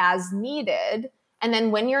use it as needed and then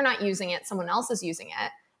when you're not using it someone else is using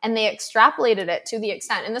it and they extrapolated it to the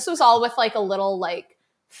extent and this was all with like a little like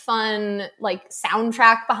fun like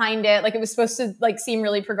soundtrack behind it like it was supposed to like seem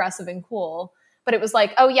really progressive and cool. But it was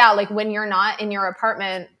like, oh yeah, like when you're not in your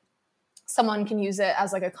apartment, someone can use it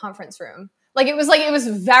as like a conference room. Like it was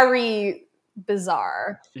very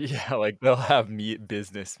bizarre. Yeah, like they'll have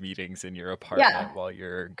business meetings in your apartment while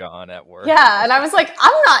you're gone at work. Yeah, and I was like,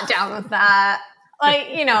 I'm not down with that. Like,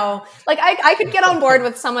 you know, like I could get on board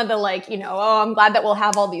with some of the like, you know, oh, I'm glad that we'll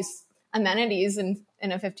have all these amenities in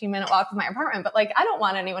a 15-minute walk from my apartment. But like, I don't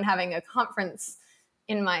want anyone having a conference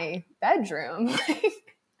in my bedroom.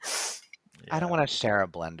 I don't want to share a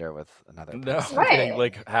blender with another person. No, Right.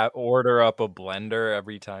 like order up a blender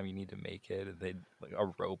every time you need to make it. They like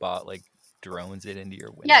a robot like drones it into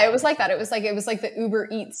your window. Yeah, it was like that. It was like the Uber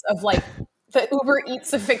Eats of like the Uber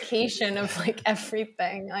Eatsification of like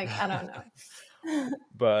everything. Like, I don't know.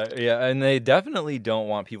 But yeah, and they definitely don't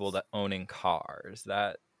want people that owning cars.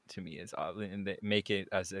 That to me is odd, and they make it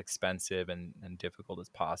as expensive and difficult as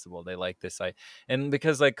possible. They like this, and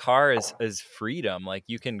because like car is freedom. Like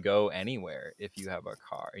you can go anywhere if you have a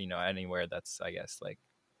car. You know, anywhere that's, I guess, like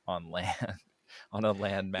on land, on a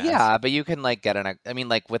land mass. Yeah, but you can like get I mean,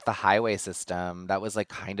 like with the highway system, that was like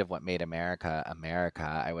kind of what made America America,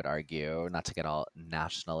 I would argue, not to get all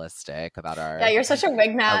nationalistic about Yeah, our you're such a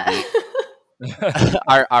wig nat. elite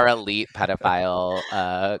our elite pedophile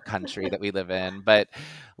country that we live in. But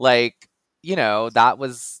like, you know, that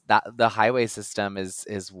the highway system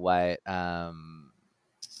is what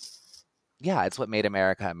yeah, it's what made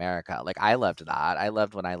America America. Like I loved that. I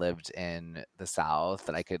loved when I lived in the South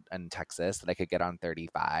in Texas, that I could get on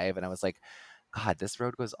 35 and I was like, God, this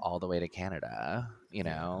road goes all the way to Canada. You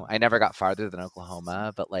know, I never got farther than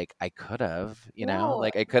Oklahoma, but like I could have, you know, No.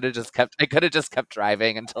 like I could have just kept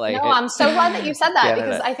driving until I No, hit I'm so glad that you said that, Canada.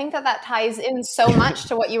 because I think that ties in so much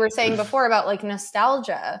to what you were saying before about like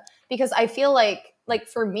nostalgia, because I feel like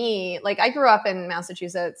for me, like I grew up in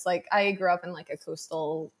Massachusetts, like I grew up in like a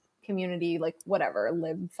coastal community, like whatever,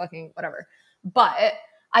 fucking whatever. But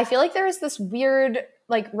I feel like there is this weird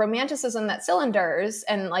like romanticism that still endures,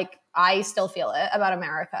 and like I still feel it about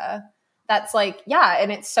America. That's like, yeah,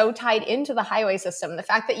 and it's so tied into the highway system. The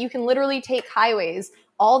fact that you can literally take highways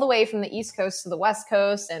all the way from the East Coast to the West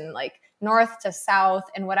Coast and like north to south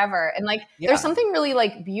and whatever. And like Yeah. there's something really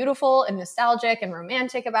like beautiful and nostalgic and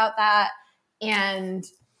romantic about that. And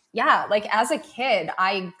yeah, like as a kid,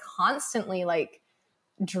 I constantly like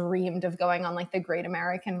dreamed of going on like the Great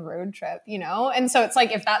American Road Trip, you know? And so it's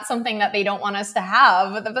like, if that's something that they don't want us to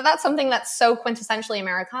have, but that's something that's so quintessentially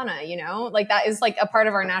Americana, you know? Like that is like a part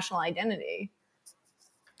of our national identity.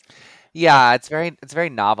 Yeah, it's very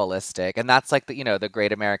novelistic, and that's like the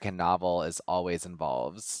great American novel is always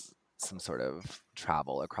involves some sort of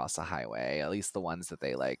travel across a highway, at least the ones that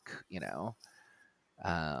they like,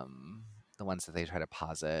 the ones that they try to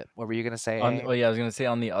posit. What were you gonna say? I was gonna say,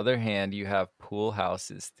 on the other hand, you have Pool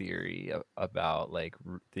House's theory about like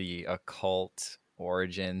the occult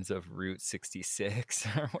origins of Route 66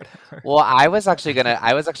 or whatever. Well, I was actually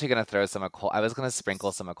gonna throw some occult. I was gonna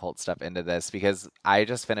sprinkle some occult stuff into this because I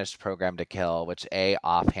just finished Program to Kill, which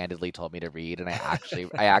offhandedly told me to read, and I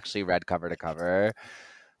actually read cover to cover.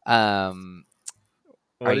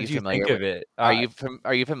 What did you think of it?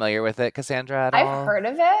 Are you familiar with it, Cassandra, at all? I've heard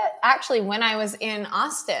of it. Actually, when I was in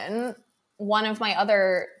Austin, one of my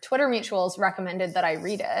other Twitter mutuals recommended that I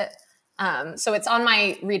read it. So it's on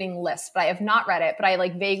my reading list, but I have not read it, but I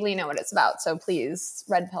like vaguely know what it's about. So please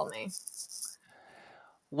red pill me.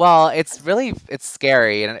 Well, it's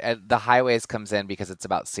scary, and the highways comes in because it's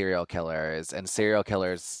about serial killers, and serial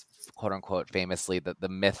killers, quote unquote, famously, the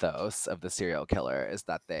mythos of the serial killer is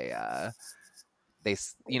that they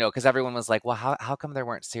because everyone was like, well, how come there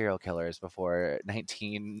weren't serial killers before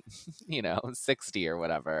 1960 or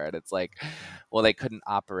whatever? And it's like, well, they couldn't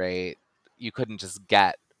operate. You couldn't just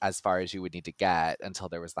get as far as you would need to get until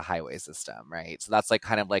there was the highway system, right? So that's like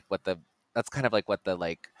kind of like what the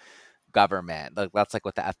like government, like that's like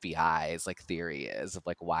what the FBI's like theory is of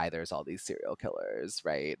like why there's all these serial killers,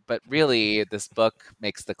 right? But really, this book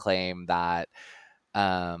makes the claim that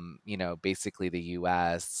basically the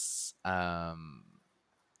US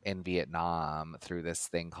in Vietnam, through this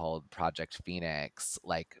thing called Project Phoenix,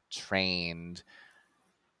 like trained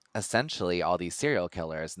essentially all these serial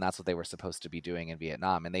killers, and that's what they were supposed to be doing in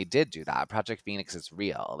Vietnam, and they did do that. Project Phoenix is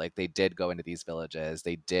real. Like they did go into these villages,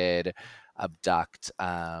 they did abduct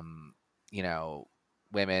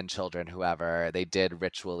women, children, whoever. They did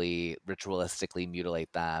ritualistically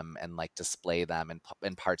mutilate them and like display them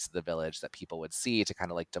in parts of the village that people would see to kind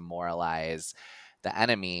of like demoralize the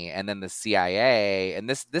enemy. And then the CIA, and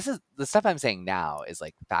this is the stuff I'm saying now is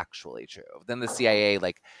like factually true. Then the CIA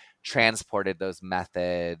like transported those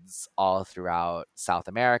methods all throughout South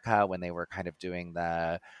America when they were kind of doing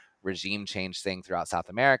the regime change thing throughout South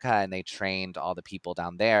America, and they trained all the people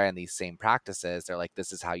down there in these same practices. They're like,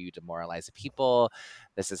 this is how you demoralize a people,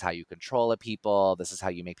 this is how you control a people, this is how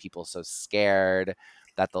you make people so scared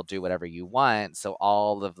that they'll do whatever you want. So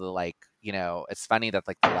all of the like, it's funny that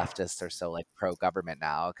like the leftists are so like pro-government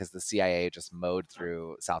now, because the CIA just mowed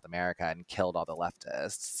through South America and killed all the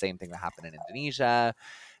leftists. Same thing that happened in Indonesia.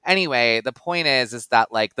 Anyway, the point is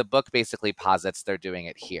that like the book basically posits they're doing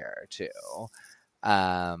it here too.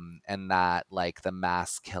 And that like the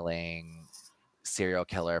mass killing serial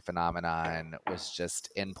killer phenomenon was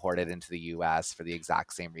just imported into the US for the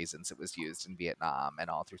exact same reasons it was used in Vietnam and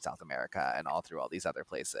all through South America and all through all these other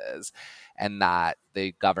places. And that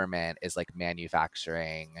the government is like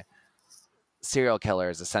manufacturing serial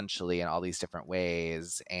killers essentially in all these different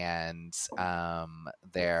ways, and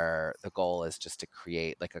the goal is just to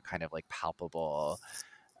create like a kind of like palpable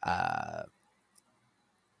uh,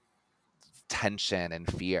 tension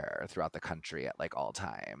and fear throughout the country at like all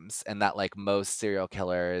times. And that like most serial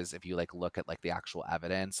killers, if you like look at like the actual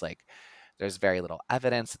evidence, like there's very little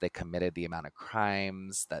evidence that they committed the amount of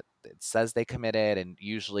crimes that it says they committed. And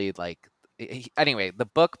usually like anyway, the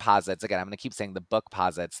book posits, again, I'm going to keep saying the book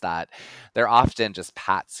posits that they're often just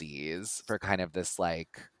patsies for kind of this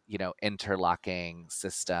like, you know, interlocking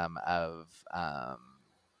system of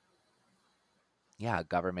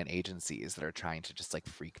government agencies that are trying to just like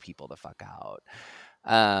freak people the fuck out.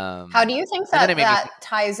 How do you think and then that it made me that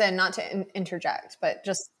ties in? Not to interject, but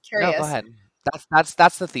just curious. No, go ahead.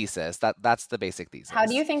 That's the thesis. That's the basic thesis. How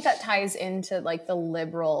do you think that ties into like the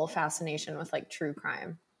liberal fascination with like true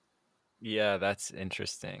crime? Yeah, that's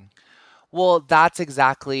interesting. Well, that's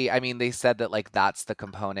exactly. I mean, they said that like that's the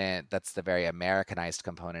component. That's the very Americanized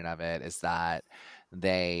component of it. Is that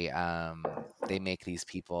they make these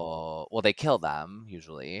people. Well, they kill them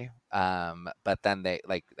usually, but then they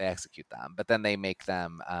execute them. But then they make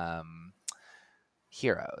them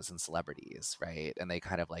heroes and celebrities, right? And they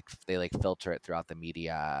kind of like filter it throughout the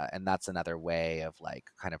media, and that's another way of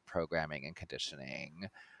like kind of programming and conditioning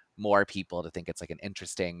more people to think it's like an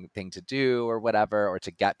interesting thing to do or whatever, or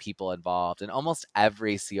to get people involved. And almost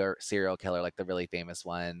every serial killer, like the really famous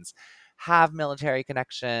ones, have military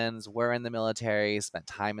connections, were in the military, spent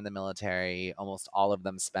time in the military. Almost all of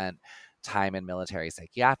them spent time in military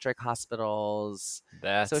psychiatric hospitals.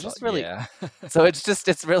 That's it's just really yeah. so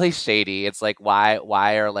it's really shady. It's like why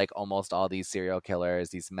are like almost all these serial killers,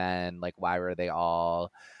 these men, like why were they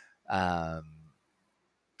all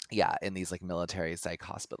in these like military psych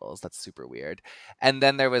hospitals? That's super weird. And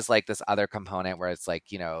then there was like this other component where it's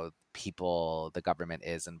like, you know, the government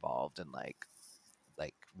is involved in like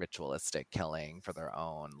ritualistic killing for their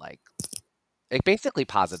own like it basically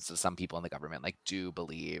posits that some people in the government like do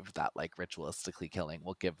believe that like ritualistically killing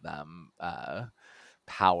will give them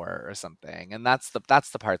power or something. And that's the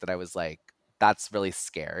part that I was like, that's really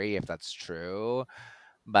scary if that's true.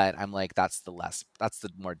 But I'm like, that's the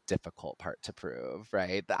more difficult part to prove,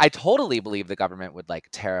 right? I totally believe the government would like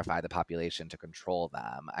terrify the population to control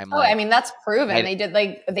them. I mean, that's proven. They did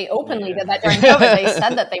they openly Yeah. did that during COVID. They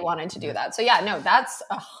said that they wanted to do that. So yeah, no, that's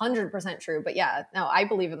 100% true. But yeah, no, I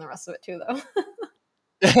believe in the rest of it too, though.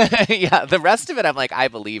 Yeah, the rest of it, I'm like, I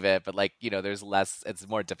believe it, but like, you know, there's less. It's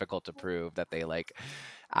more difficult to prove that they like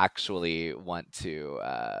actually want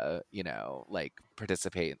to, you know, like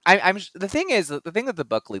participate. The thing is, the thing that the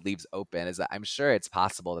book leaves open is that I'm sure it's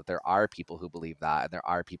possible that there are people who believe that, and there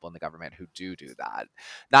are people in the government who do that.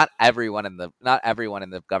 Not everyone in the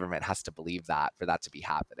government has to believe that for that to be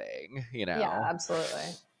happening. You know? Yeah, absolutely.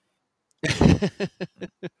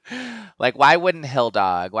 Like, why wouldn't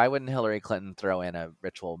Hillary Clinton throw in a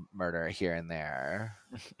ritual murder here and there?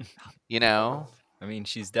 You know? I mean,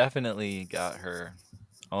 she's definitely got her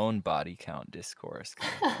own body count discourse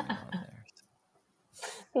kind of going on there.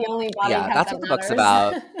 The only body count that's that what the book's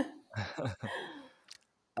matters.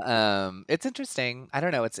 about. It's interesting. I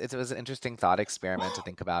don't know. It was an interesting thought experiment to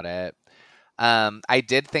think about it. I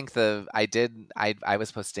did think I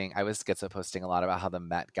was schizo posting a lot about how the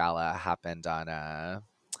Met Gala happened on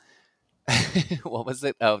what was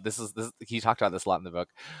it? Oh, this he talked about this a lot in the book.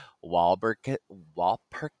 Walpurgis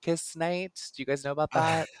Night. Do you guys know about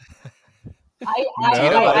that? I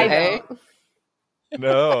don't.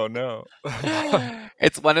 No.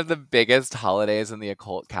 It's one of the biggest holidays in the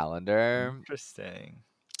occult calendar. Interesting.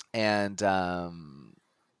 And I'm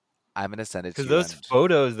gonna send it to you. Because those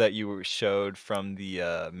photos that you showed from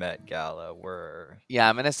the Met Gala were... Yeah,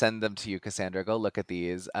 I'm gonna send them to you, Cassandra. Go look at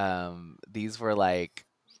these. These were like...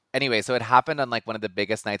 Anyway, so it happened on like one of the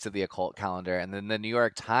biggest nights of the occult calendar, and then the New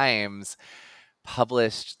York Times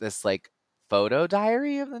published this like photo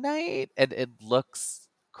diary of the night, and it looks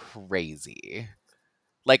crazy.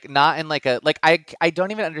 Like not in like a like I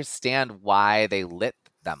don't even understand why they lit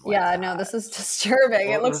them like Yeah, that. no, this is disturbing.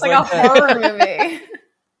 Well, it looks it like was a like horror movie.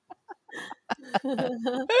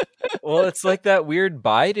 Well, it's like that weird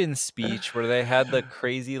Biden speech where they had the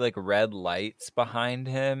crazy like red lights behind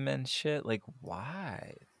him and shit. Like,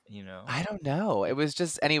 why? You know? I don't know. It was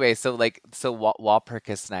just anyway. So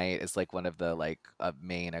Walpurgis Night is like one of the like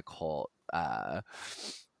main occult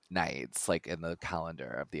nights, like in the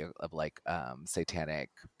calendar of like satanic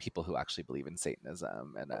people who actually believe in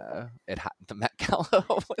Satanism, and the Met Gala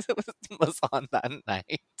was on that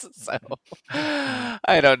night. So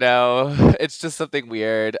I don't know. It's just something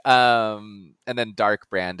weird. And then Dark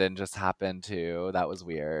Brandon just happened too. That was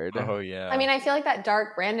weird. Oh yeah. I mean, I feel like that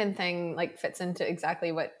Dark Brandon thing like fits into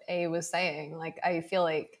exactly what A was saying. Like, I feel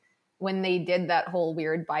like when they did that whole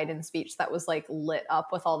weird Biden speech that was like lit up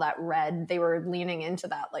with all that red, they were leaning into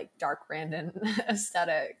that like Dark Brandon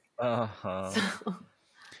aesthetic. Uh-huh. So,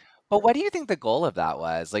 But what do you think the goal of that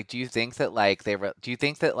was? Like, do you think that like do you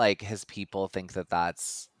think that like his people think that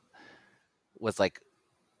was like,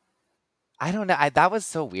 I don't know. That was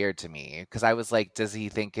so weird to me because I was like, does he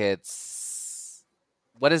think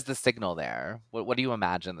what is the signal there? What do you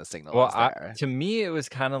imagine the signal Well, is there? to me, it was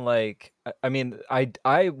kind of like, I mean,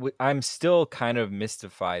 I'm still kind of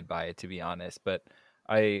mystified by it, to be honest. But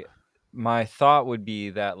my thought would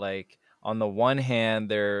be that, like, on the one hand,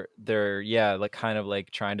 they're yeah, like kind of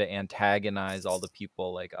like trying to antagonize all the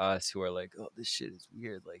people like us who are like, oh, this shit is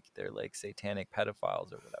weird, like they're like satanic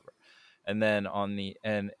pedophiles or whatever. And then on the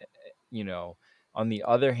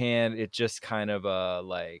other hand, it just kind of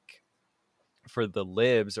like, for the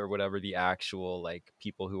libs or whatever, the actual like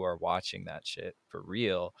people who are watching that shit for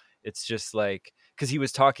real, it's just like, because he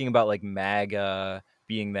was talking about like MAGA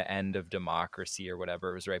being the end of democracy or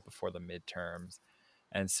whatever. It was right before the midterms,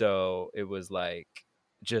 and so it was like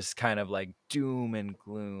just kind of like doom and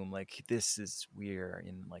gloom, like we're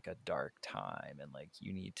in like a dark time and like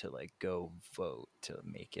you need to like go vote to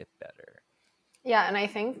make it better. yeah, and I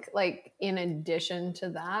think like in addition to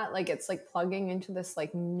that, like it's like plugging into this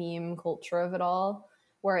like meme culture of it all,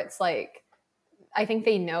 where it's like I think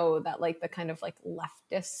they know that like the kind of like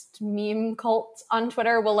leftist meme cult on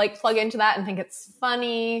Twitter will like plug into that and think it's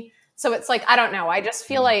funny. So it's like, I don't know. I just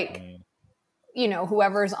feel like, you know,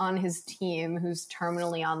 whoever's on his team who's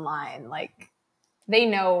terminally online, like they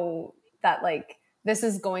know that like this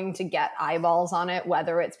is going to get eyeballs on it,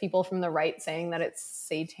 whether it's people from the right saying that it's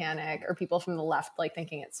satanic or people from the left like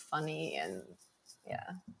thinking it's funny. And yeah,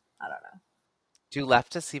 I don't know. Do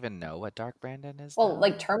leftists even know what Dark Brandon is? Well, now?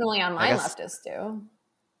 like terminally online guess- leftists do.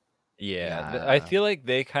 Yeah, I Yeah. feel like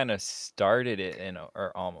they kind of started it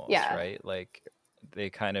or almost, Yeah. right? Like they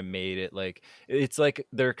kind of made it like, it's like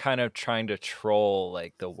they're kind of trying to troll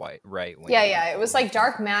like the right wing. Yeah. It was like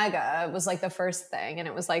Dark MAGA was like the first thing. And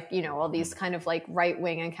it was like, you know, all these Mm-hmm. kind of like right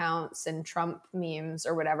wing accounts and Trump memes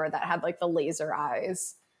or whatever that had like the laser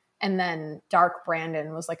eyes. And then Dark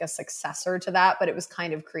Brandon was like a successor to that, but it was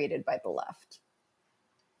kind of created by the left.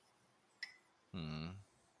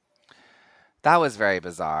 That was very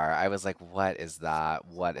bizarre. I was like, what is that?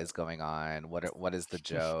 What is going on? What is the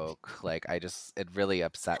joke? Like, it really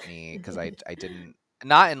upset me because I didn't,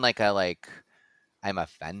 not in like a like I'm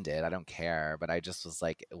offended. I don't care, but I just was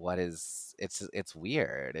like, it's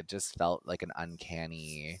weird. It just felt like an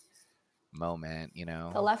uncanny moment, you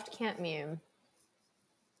know? The left can't meme.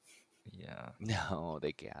 Yeah, No,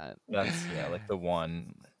 they can't. that's like the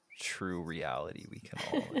one true reality we can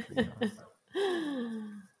all agree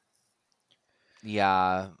on.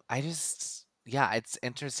 Yeah, it's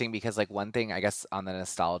interesting because like one thing I guess on the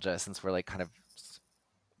nostalgia, since we're like kind of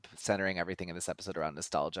centering everything in this episode around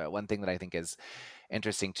nostalgia, one thing that I think is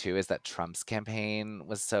interesting too is that Trump's campaign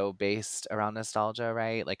was so based around nostalgia,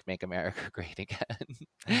 right? Like make America great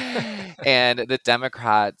again. And the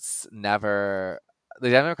Democrats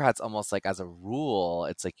almost like as a rule,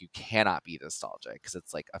 it's like you cannot be nostalgic because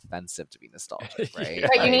it's like offensive to be nostalgic, right? Yeah.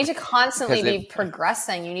 Right, you need to constantly because be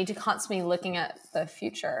progressing. You need to constantly looking at the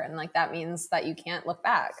future. And like that means that you can't look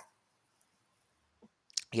back.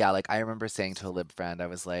 Yeah, like I remember saying to a lib friend, I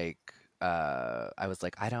was like, I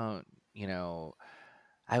don't,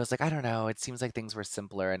 I don't know. It seems like things were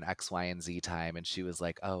simpler in X, Y, and Z time. And she was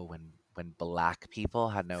like, oh, when black people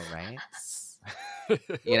had no rights,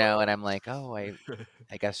 and I'm like, oh, I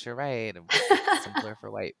guess you're right. It was simpler for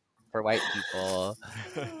white people.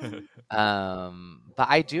 But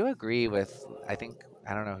I do agree with, I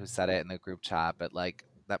don't know who said it in the group chat, but like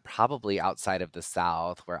that probably outside of the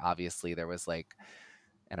South, where obviously there was like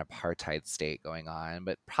an apartheid state going on,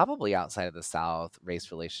 but probably outside of the South,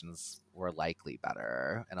 race relations were likely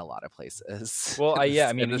better in a lot of places. Well, I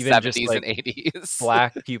mean, in the even 70s just and like 80s.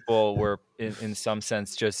 black people were in some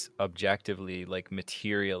sense just objectively like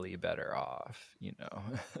materially better off,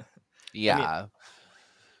 Yeah.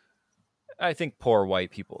 I think poor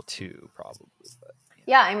white people too, probably. But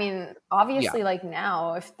Yeah, I mean, obviously, like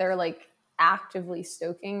now, if they're like actively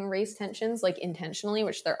stoking race tensions, like intentionally,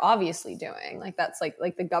 which they're obviously doing, like that's like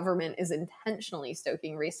the government is intentionally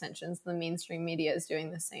stoking race tensions. The mainstream media is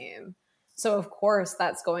doing the same. So of course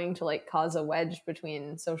that's going to like cause a wedge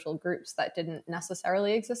between social groups that didn't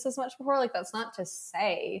necessarily exist as much before. Like that's not to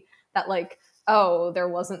say that like, oh, there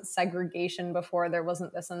wasn't segregation before, there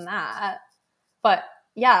wasn't this and that. But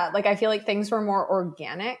yeah, like I feel like things were more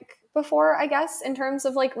organic before, I guess, in terms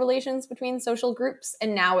of like relations between social groups.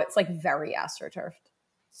 And now it's like very astroturfed.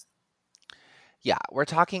 Yeah, we're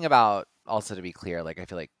talking about, also to be clear, like I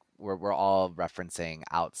feel like we're all referencing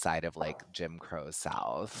outside of like Jim Crow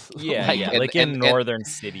South. Yeah, like yeah, in, like in northern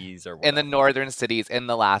cities or in the whatever. northern cities in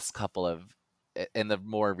the last couple of in the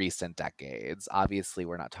more recent decades. Obviously,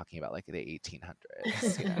 we're not talking about like the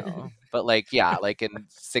 1800s, you know. But like yeah, like in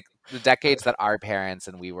the decades that our parents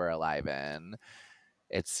and we were alive in,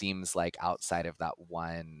 it seems like outside of that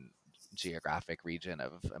one geographic region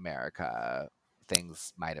of America,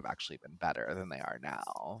 things might have actually been better than they are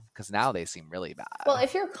now, because now they seem really bad. Well,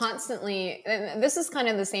 if you're constantly, and this is kind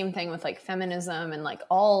of the same thing with like feminism and like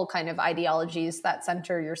all kind of ideologies that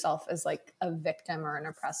center yourself as like a victim or an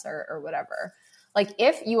oppressor or whatever. Like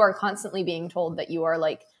if you are constantly being told that you are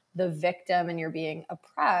like the victim and you're being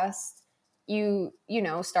oppressed, you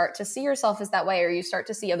know, start to see yourself as that way, or you start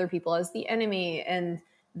to see other people as the enemy, and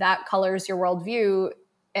that colors your worldview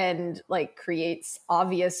and like creates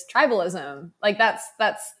obvious tribalism. Like that's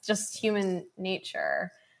just human nature.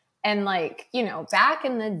 And like, you know, back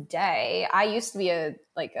in the day, I used to be a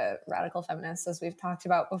radical feminist, as we've talked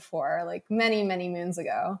about before, like many, many moons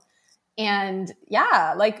ago. And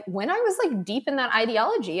yeah, like when I was like deep in that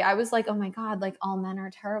ideology, I was like, oh my God, like all men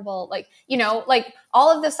are terrible. Like, you know, like all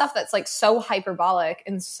of this stuff that's like so hyperbolic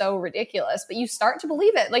and so ridiculous, but you start to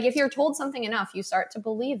believe it. Like if you're told something enough, you start to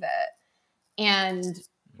believe it. And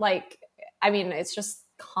like, I mean, it's just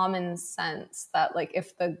common sense that like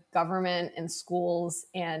if the government and schools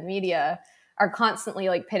and media are constantly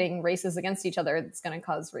like pitting races against each other, it's going to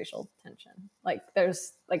cause racial tension. Like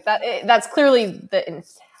there's like that's clearly the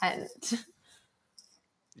intent.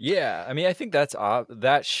 Yeah, I mean, I think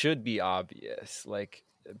that should be obvious. Like,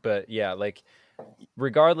 but yeah, like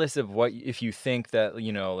regardless of what, if you think that,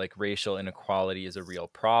 you know, like racial inequality is a real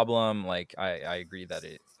problem, like I agree that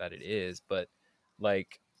it is, but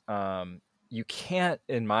like you can't,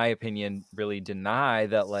 in my opinion, really deny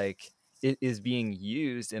that like it is being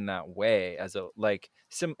used in that way as a like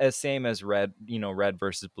same as red, you know, red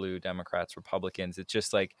versus blue, Democrats, Republicans. It's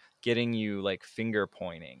just like getting you like finger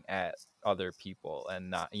pointing at other people,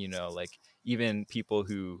 and not, you know, like even people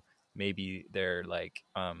who maybe they're like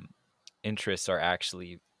interests are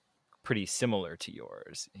actually pretty similar to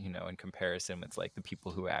yours, you know, in comparison with like the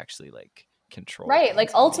people who actually like control Right. Like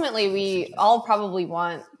things and make ultimately we decisions. all probably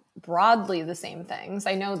want broadly the same things.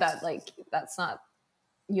 I know that like that's not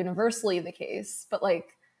universally the case, but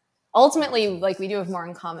like ultimately like we do have more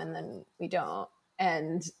in common than we don't.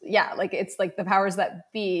 And yeah, like it's like the powers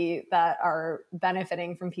that be that are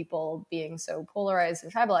benefiting from people being so polarized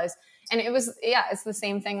and tribalized. And it was, yeah, it's the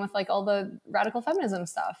same thing with like all the radical feminism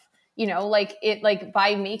stuff, you know, like it, like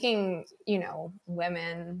by making, you know,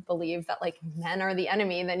 women believe that like men are the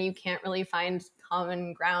enemy, then you can't really find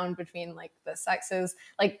common ground between like the sexes.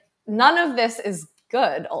 Like none of this is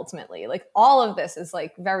good ultimately. Like all of this is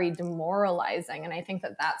like very demoralizing, and I think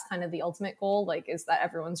that that's kind of the ultimate goal, like is that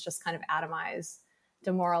everyone's just kind of atomized,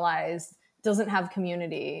 demoralized, doesn't have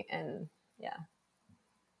community. And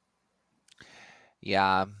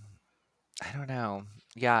Yeah, I don't know.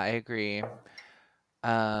 Yeah, I agree.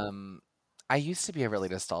 Um, I used to be a really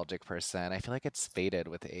nostalgic person. I feel like it's faded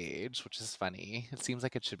with age, which is funny. It seems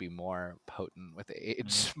like it should be more potent with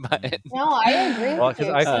age, but no, I agree Well, with you.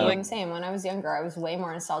 'cause I feel Same, same. When I was younger, I was way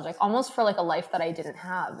more nostalgic, almost for like a life that I didn't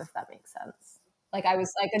have, if that makes sense. Like I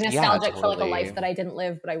was like a yeah, nostalgic for like a totally. life that I didn't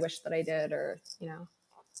live, but I wish that I did, or you know.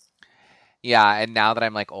 Yeah, and now that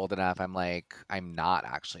I'm like old enough, I'm like I'm not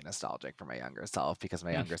actually nostalgic for my younger self, because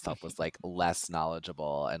my younger self was like less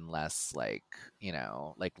knowledgeable and less like, you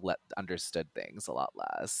know, like understood things a lot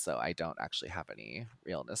less. So I don't actually have any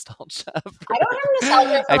real nostalgia for I don't have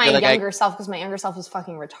nostalgia for I my feel like younger self because my younger self was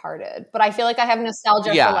fucking retarded. But I feel like I have nostalgia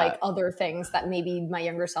for like yeah. other things that maybe my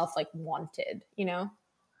younger self like wanted, you know?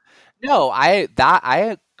 No, I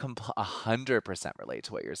 100% relate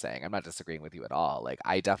to what you're saying. I'm not disagreeing with you at all. Like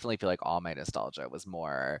I definitely feel like all my nostalgia was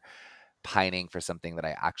more pining for something that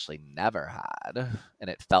I actually never had, and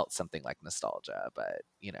it felt something like nostalgia, but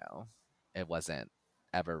you know, it wasn't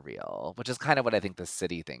ever real, which is kind of what I think the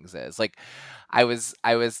city things is. Like I was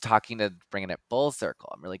talking, to bringing it full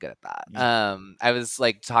circle. I'm really good at that. I was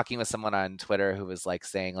like talking with someone on Twitter who was like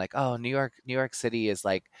saying like, "Oh, New York City is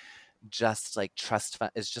like just like trust fund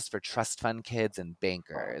is just for trust fund kids and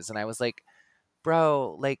bankers." And I was like,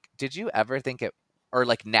 bro, like, did you ever think it or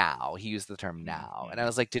like now. He used the term now. And I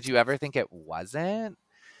was like, did you ever think it wasn't?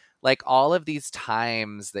 Like all of these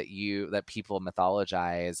times that people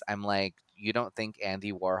mythologize, I'm like, you don't think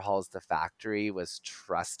Andy Warhol's The Factory was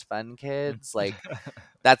trust fund kids? Like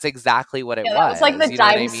that's exactly what it Yeah, that was like the was. You know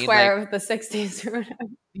what I Times mean? Square Like of the 60s or whatever.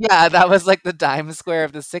 yeah, that was like the dime square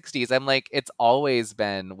of the 60s. I'm like, it's always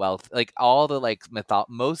been wealth. Like all the like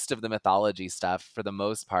most of the mythology stuff for the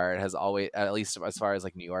most part has always, at least as far as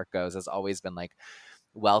like New York goes, has always been like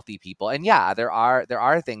wealthy people. And yeah, there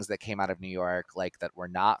are things that came out of New York like that were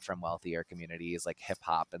not from wealthier communities, like hip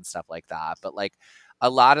hop and stuff like that. But like a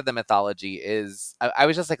lot of the mythology is I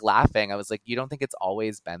was just like laughing. I was like, you don't think it's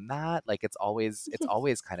always been that? Like it's always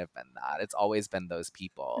kind of been that. It's always been those It's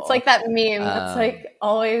people. like that meme that's Um like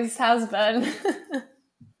always has been.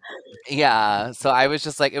 yeah, so I was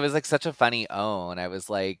just like it was like such a funny own. I was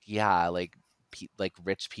like, yeah, like like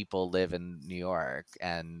rich people live in New York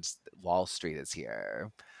and Wall Street is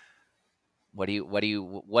here. What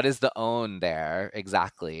is the own there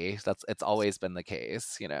exactly? It's always been the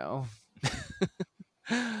case, you know.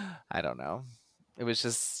 I don't know. It was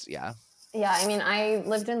just yeah. Yeah, I mean, I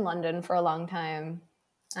lived in London for a long time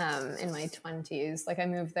in my 20s. Like, I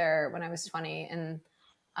moved there when I was 20, and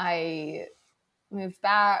I moved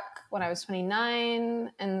back when I was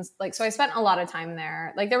 29. And, like, so I spent a lot of time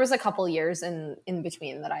there. Like, there was a couple years in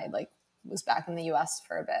between that I, like, was back in the US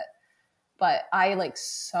for a bit. But I, like,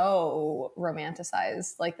 so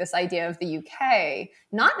romanticized, like, this idea of the UK,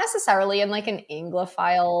 not necessarily in, like, an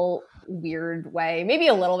Anglophile weird way. Maybe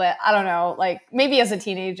a little bit. I don't know. Like, maybe as a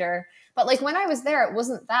teenager. But like when I was there, it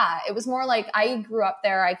wasn't that. It was more like I grew up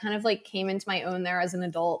there. I kind of like came into my own there as an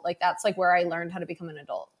adult. Like that's like where I learned how to become an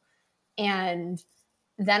adult. And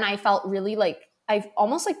then I felt really like I've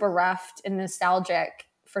almost like bereft and nostalgic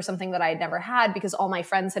for something that I had never had because all my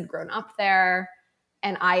friends had grown up there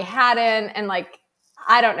and I hadn't. And like,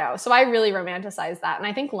 I don't know. So I really romanticized that. And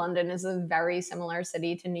I think London is a very similar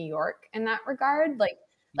city to New York in that regard. Like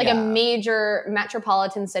a Yeah. major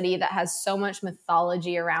metropolitan city that has so much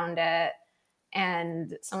mythology around it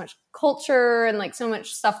and so much culture and like so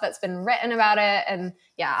much stuff that's been written about it. And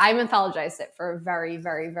yeah, I mythologized it for a very,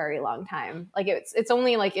 very, very long time. Like it's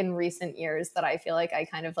only like in recent years that I feel like I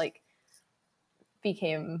kind of like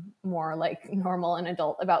became more like normal and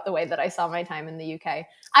adult about the way that I saw my time in the UK.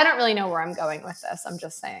 I don't really know where I'm going with this. I'm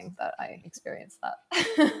just saying that I experienced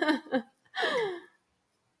that.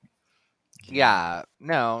 Yeah.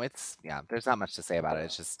 No, it's yeah, there's not much to say about it.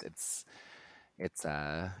 It's just it's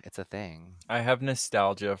a thing. I have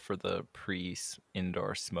nostalgia for the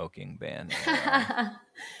pre-indoor smoking ban era.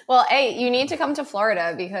 Well, hey, you need to come to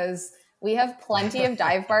Florida because we have plenty of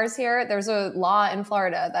dive bars here. There's a law in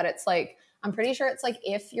Florida that it's like, I'm pretty sure it's like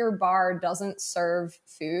if your bar doesn't serve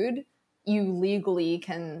food, you legally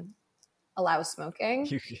can allow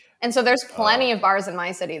smoking. And so there's plenty of bars in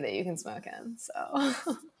my city that you can smoke in. So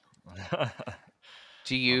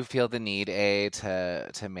Do you feel the need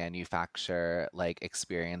to manufacture like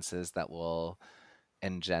experiences that will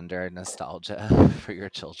engender nostalgia for your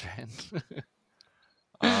children?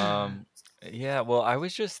 Yeah, well, I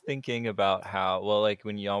was just thinking about how, well, like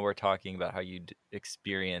when y'all were talking about how you'd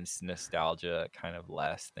experience nostalgia kind of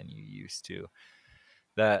less than you used to,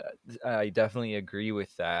 that I definitely agree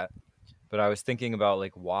with that. But I was thinking about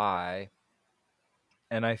like why,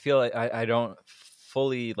 and I feel like I don't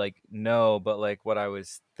fully like know, but like what I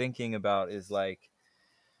was thinking about is like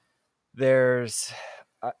there's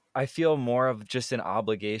I feel more of just an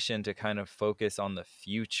obligation to kind of focus on the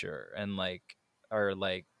future and like or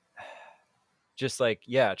like just like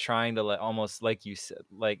yeah trying to like almost like you said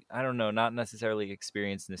like I don't know, not necessarily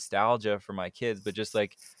experience nostalgia for my kids, but just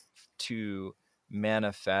like to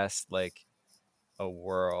manifest like a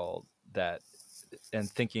world that and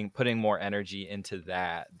thinking putting more energy into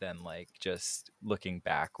that than like just looking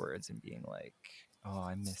backwards and being like, oh,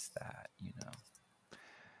 I missed that, you know.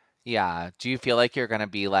 Yeah. Do you feel like you're gonna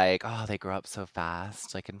be like, oh, they grow up so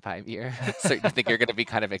fast, like in 5 years? So do you think you're gonna be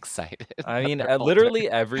kind of excited I that mean, they're older? literally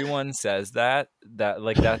everyone says that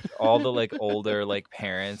like that all the like older like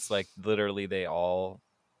parents, like literally they all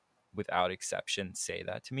without exception say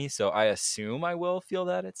that to me. So I assume I will feel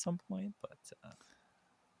that at some point, but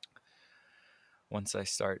once I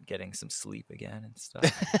start getting some sleep again and stuff.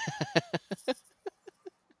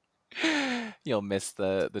 You'll miss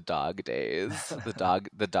the dog days,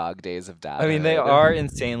 the dog days of I mean, they dadhood. are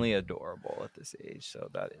insanely adorable at this age, so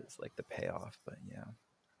that is like the payoff, but yeah.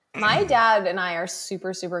 my dad and I are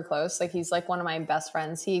super, super close. Like he's like one of my best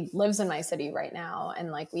friends. He lives in my city right now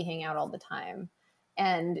and like we hang out all the time.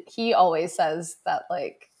 And he always says that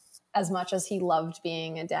like as much as he loved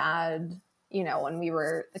being a dad you know, when we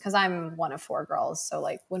were, because I'm one of 4 girls, so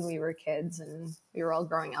like when we were kids and we were all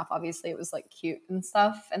growing up, obviously it was like cute and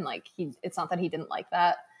stuff, and like it's not that he didn't like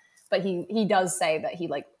that, but he does say that he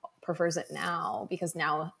like prefers it now because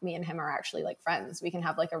now me and him are actually like friends. We can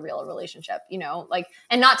have like a real relationship, you know, like,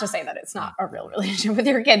 and not to say that it's not a real relationship with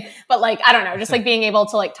your kid, but like, I don't know, just like being able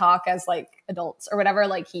to like talk as like adults or whatever,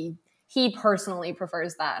 like he personally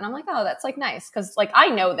prefers that. And I'm like, oh, that's like nice. Cause like, I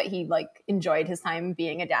know that he like enjoyed his time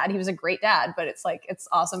being a dad. He was a great dad, but it's like, it's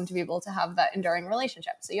awesome to be able to have that enduring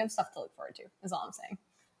relationship. So you have stuff to look forward to is all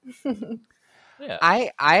I'm saying. Yeah.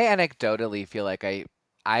 I anecdotally feel like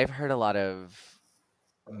I've heard a lot of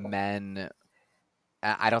men.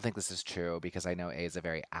 I don't think this is true because I know A is a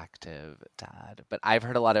very active dad, but I've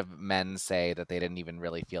heard a lot of men say that they didn't even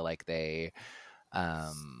really feel like they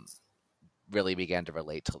um, really began to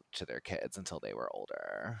relate to their kids until they were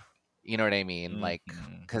older. You know what I mean? Like,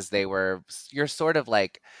 Mhm. because you're sort of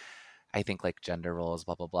like, I think like gender roles,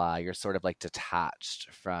 blah, blah, blah. You're sort of like detached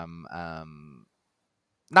from,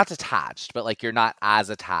 not detached, but like you're not as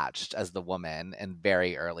attached as the woman in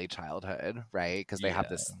very early childhood, right? Because Yeah.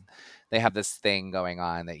 they have this thing going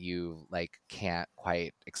on that you like can't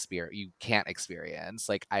quite experience.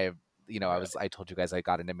 Like Right. I told you guys I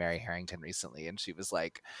got into Mary Harrington recently, and she was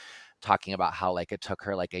like talking about how like it took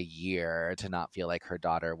her like a year to not feel like her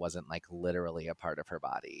daughter wasn't like literally a part of her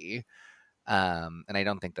body. And I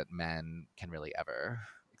don't think that men can really ever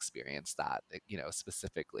experience that,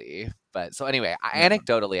 specifically. But so anyway, No.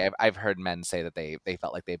 anecdotally, I've heard men say that they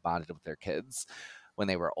felt like they bonded with their kids when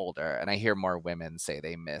they were older, and I hear more women say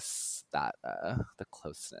they miss that the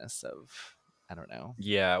closeness of, I don't know,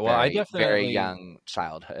 Yeah. Well, I very very definitely young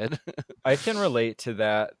childhood. I can relate to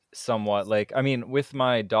that somewhat. Like, I mean, with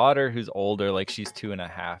my daughter who's older, like she's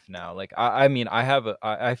 2.5 now. Like, I mean,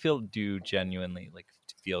 I feel do genuinely like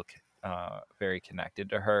feel very connected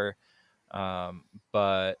to her.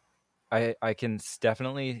 But I can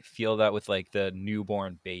definitely feel that with like the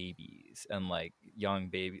newborn babies and like young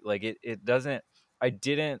baby. Like it doesn't. I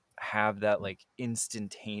didn't have that like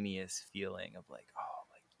instantaneous feeling of like, oh,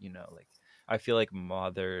 like like I feel like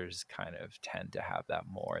mothers kind of tend to have that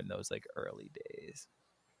more in those like early days.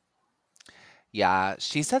 Yeah,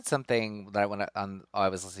 she said something that I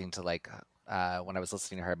was listening to when I was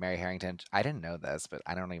listening to her, Mary Harrington. I didn't know this, but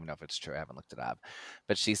I don't even know if it's true. I haven't looked it up.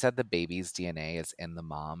 But she said the baby's DNA is in the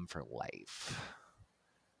mom for life.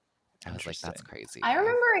 I was like, that's Interesting. I crazy.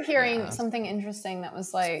 remember hearing Yeah. something interesting that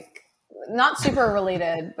was like not super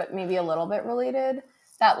related, but maybe a little bit related.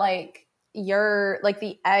 That like your like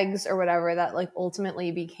the eggs or whatever that like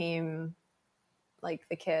ultimately became like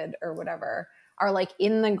the kid or whatever are like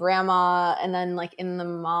in the grandma and then like in the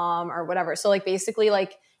mom or whatever. So like basically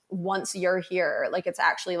like once you're here, like it's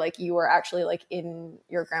actually like you were actually like in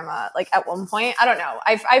your grandma like at one point. I don't know.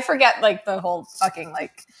 I forget like the whole fucking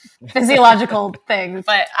like physiological thing,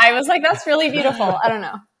 but I was like, that's really beautiful. I don't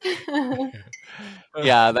know.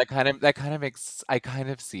 Yeah, that kind of makes I kind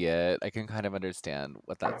of see it. I can kind of understand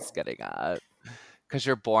what that's getting at. Because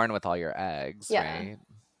you're born with all your eggs, Yeah. right?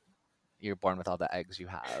 You're born with all the eggs you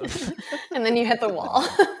have. And then you hit the wall.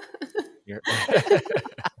 You're-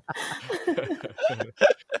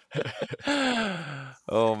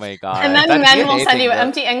 Oh my And god. then That men will DNA send thing you though.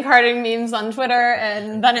 empty end carding memes on Twitter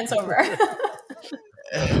and then it's over. Hit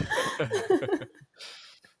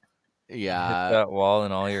Yeah. that wall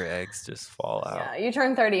and all your eggs just fall Yeah, out. you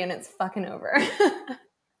turn 30 and it's fucking over.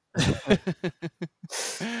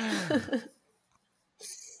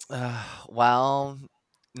 Well,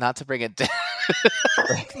 not to bring it down.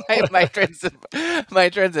 My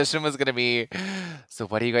transition was gonna be. So,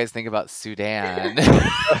 what do you guys think about Sudan?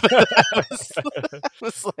 I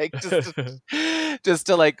was like just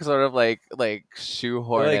to like sort of like I feel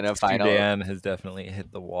shoehorn like in a final Sudan has definitely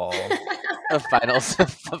hit the wall. a final.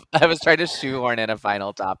 I was trying to shoehorn in a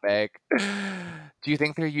final topic. Do you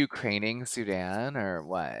think they're Ukraining Sudan or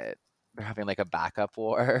what? They're having like a backup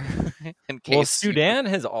war in Well, case you. Sudan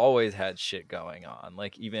has always had shit going on,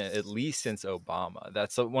 like even at least since Obama.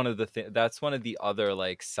 That's one of the that's one of the other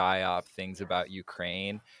like psyop things about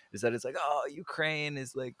Ukraine is that it's like, oh, Ukraine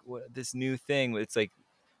is like this new thing. It's like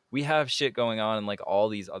we have shit going on in like all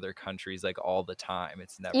these other countries like all the time.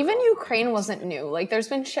 It's never Even all Ukraine news. wasn't new. Like there's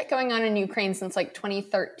been shit going on in Ukraine since like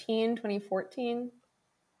 2013, 2014.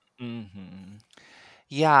 Mm-hmm.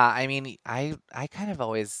 Yeah, I mean, I kind of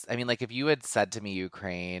always, I mean, like if you had said to me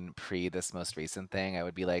Ukraine pre this most recent thing, I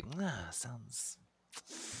would be like, sounds,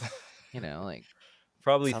 like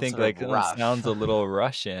probably Sounds think sort of like, "Oh, it sounds a rough. little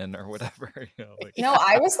Russian or whatever." Like, No,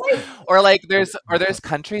 I was like, Or like there's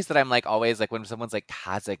countries that I'm like always like when someone's like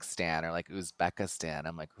Kazakhstan or like Uzbekistan,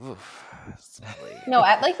 I'm like, oof, it's no,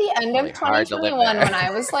 at like the end of really hard to live 2021, there. when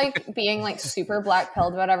I was like being like super black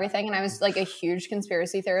pilled about everything, and I was like a huge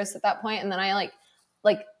conspiracy theorist at that point, and then I like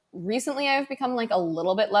recently I've become like a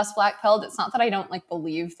little bit less black pilled. It's not that I don't like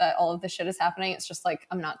believe that all of this shit is happening. It's just like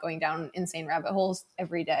I'm not going down insane rabbit holes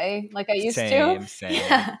every day like I used to. same.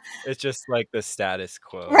 Yeah. It's just like the status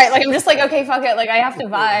quo. Right, like I'm just like, okay, fuck it, like I have to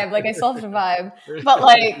vibe, like I still have to vibe. But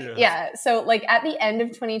like, yeah, so like at the end of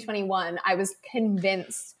 2021, I was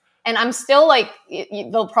convinced, and I'm still like,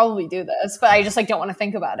 they'll probably do this, but I just like don't want to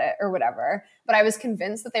think about it or whatever. But I was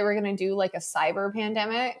convinced that they were going to do like a cyber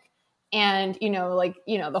pandemic, and like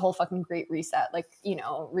the whole fucking great reset, like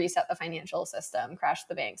reset the financial system, crash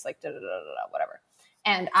the banks, like whatever.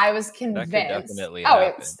 And I was That convinced. could definitely Oh,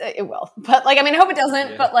 happen. it will. But like, I mean, I hope it doesn't.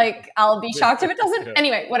 Yeah. But like, I'll be shocked if it doesn't. Yeah.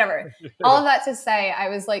 Anyway, whatever. All of that to say, I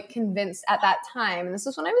was like convinced at that time, and this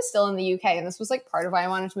was when I was still in the UK, and this was like part of why I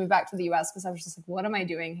wanted to move back to the US, because I was just like, what am I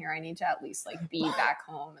doing here? I need to at least like be back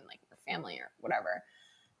home and like for family or whatever.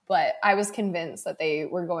 But I was convinced that they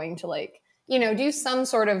were going to like do some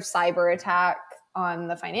sort of cyber attack on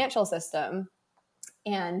the financial system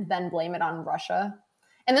and then blame it on Russia.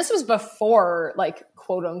 And this was before, like,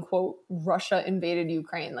 quote unquote, Russia invaded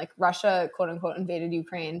Ukraine. Like, Russia, quote unquote, invaded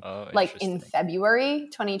Ukraine, like, in February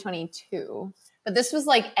 2022. But this was,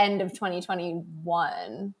 like, end of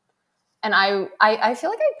 2021. And I feel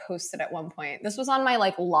like I posted at one point. This was on my,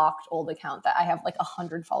 like, locked old account that I have, like,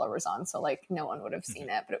 100 followers on. So, like, no one would have seen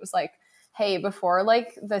it. But it was like, hey, before,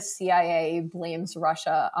 like, the CIA blames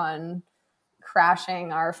Russia on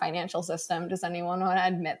crashing our financial system, does anyone want to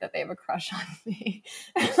admit that they have a crush on me?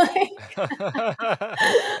 Like,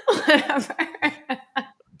 whatever.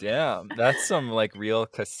 Damn, that's some like real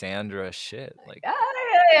Cassandra shit. Like,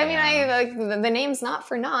 I mean, I like the name's not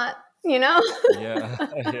for naught, Yeah.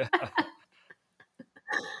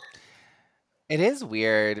 It is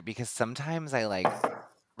weird because sometimes I like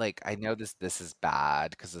I know this is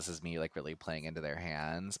bad because this is me like really playing into their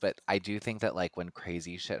hands, but I do think that like when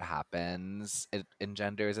crazy shit happens, it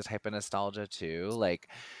engenders a type of nostalgia too. Like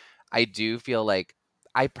I do feel like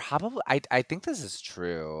I think this is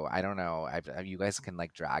true. I don't know. You guys can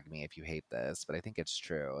like drag me if you hate this, but I think it's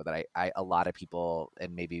true that I a lot of people,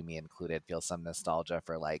 and maybe me included, feel some nostalgia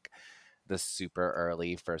for like the super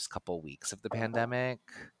early first couple weeks of the pandemic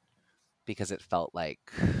because it felt like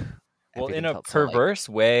well, in everything a felt so, like, perverse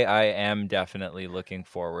way, I am definitely looking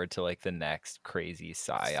forward to like the next crazy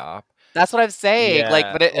psyop. that's what I'm saying. Like,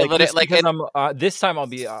 Yeah, but it like because I'm this time I'll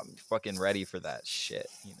be fucking ready for that shit.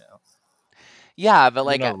 yeah, but I'm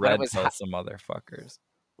like gonna when it red was pill some motherfuckers.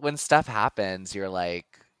 when stuff happens, you're like,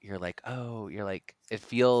 it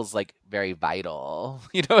feels like very vital.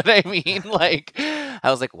 You know what I mean? Like, I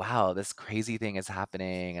was like, wow, this crazy thing is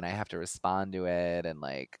happening, and I have to respond to it, and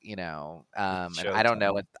like, and I don't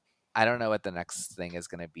know what the next thing is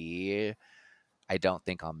gonna be. I don't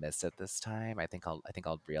think I'll miss it this time. I think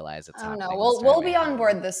I'll realize it's happening. I don't know. We'll be on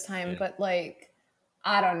board this time, but like,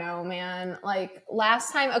 I don't know, man. Like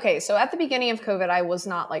last time, okay, so at the beginning of COVID, I was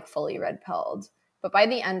not like fully red pilled. But by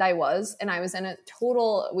the end I was, and I was in a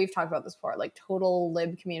total, we've talked about this before, like total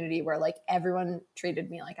lib community where like everyone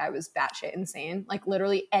treated me like I was batshit insane. Like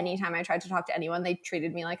literally anytime I tried to talk to anyone, they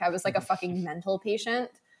treated me like I was like a fucking mental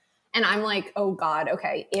patient. And I'm like, oh God,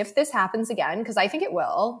 okay, if this happens again, because I think it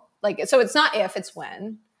will, like, so it's not if, it's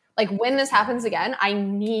when. Like when this happens again, I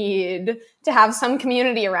need to have some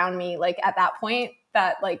community around me, like at that point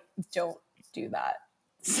that like don't do that.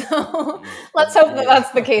 So let's hope that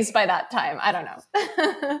that's the case by that time. I don't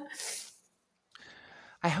know.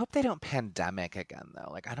 I hope they don't pandemic again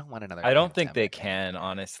though. Like I don't want another. I don't think they pandemic can,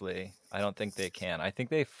 honestly. I don't think they can. I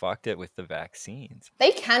think they fucked it with the vaccines.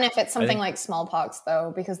 They can if it's something like smallpox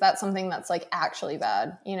though, because that's something that's like actually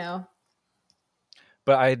bad,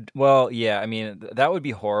 But I mean, that would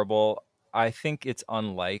be horrible. I think it's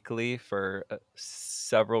unlikely for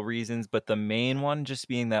several reasons, but the main one just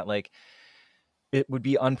being that like it would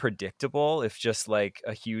be unpredictable if just like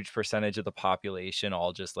a huge percentage of the population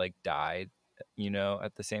all just like died,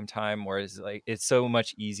 at the same time. Whereas like it's so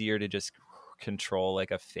much easier to just control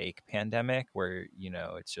like a fake pandemic where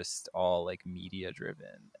it's just all like media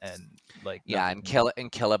driven and like and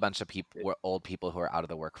kill a bunch of people, old people who are out of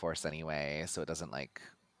the workforce anyway, so it doesn't like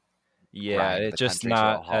it's just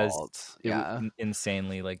not as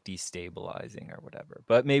insanely like destabilizing or whatever.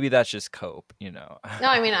 But maybe that's just cope. No,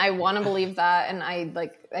 I mean I want to believe that, and I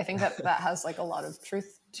think that has like a lot of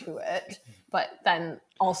truth to it. But then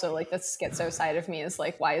also like the schizo side of me is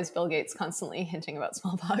like, why is Bill Gates constantly hinting about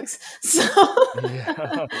smallpox? So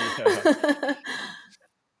Yeah.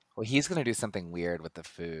 Well, he's going to do something weird with the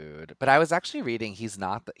food. But I was actually reading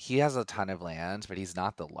he has a ton of land, but he's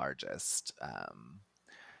not the largest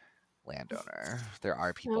landowner. There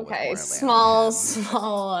are people with more okay, land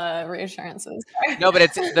small reassurances. No, but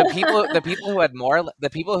it's the people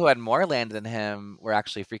who had more land than him were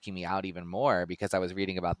actually freaking me out even more, because I was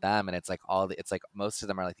reading about them, and it's like most of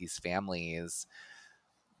them are like these families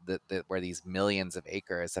that where these millions of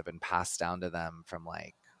acres have been passed down to them from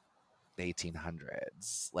like the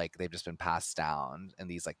 1800s. Like they've just been passed down in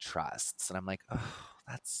these like trusts, and I'm like, oh,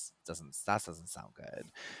 that doesn't sound good.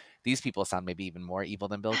 These people sound maybe even more evil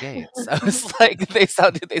than Bill Gates. I was like, they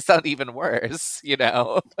sound even worse, you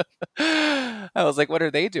know. I was like, what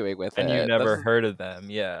are they doing with And it? you never heard of them.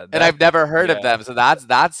 Yeah. And I've never heard yeah. of them, so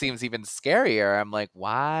that seems even scarier. I'm like,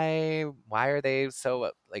 why are they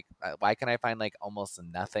so like? Why can I find like almost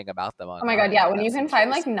nothing about them online? Oh my god, yeah. When you can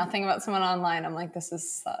find like nothing about someone online, I'm like, this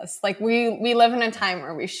is sus. Like we live in a time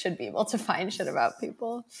where we should be able to find shit about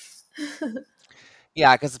people.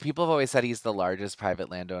 Yeah, because people have always said he's the largest private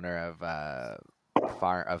landowner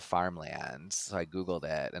of farmland. So I googled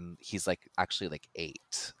it, and he's like actually like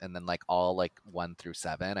 8, and then like all like 1 through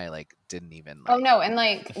 7, I like didn't even. Oh no, and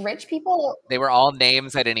like rich people, they were all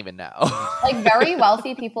names I didn't even know. like very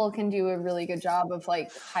wealthy people can do a really good job of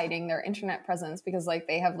like hiding their internet presence, because like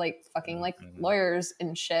they have like fucking like lawyers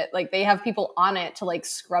and shit. Like they have people on it to like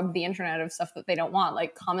scrub the internet of stuff that they don't want.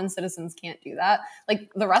 Like common citizens can't do that.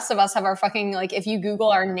 Like the rest of us have our fucking, like if you Google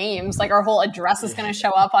our names, like our whole address is going to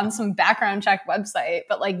show up on some background check website,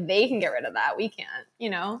 but like they can get rid of that. We can't, you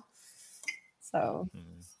know? So.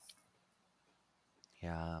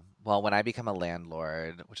 Yeah. Well, when I become a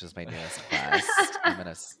landlord, which is my newest quest, I'm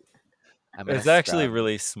gonna It's actually scrub.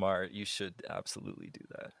 really smart. You should absolutely do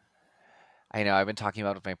that. I know. I've been talking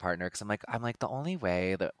about it with my partner, because I'm like the only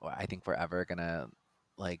way that I think we're ever gonna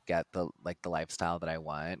like get the lifestyle that I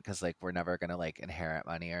want, because like we're never gonna like inherit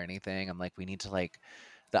money or anything. I'm like, we need to like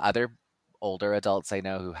the other older adults I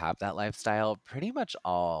know who have that lifestyle, pretty much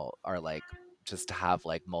all are like just to have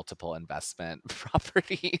like multiple investment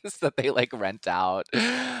properties that they like rent out.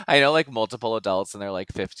 I know like multiple adults in their like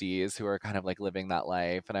 50s who are kind of like living that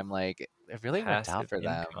life, and I'm like, it really worked out Passive for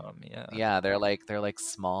them. income, yeah. Yeah, they're like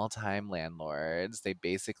small time landlords. They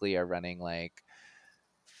basically are running like,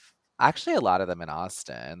 actually a lot of them in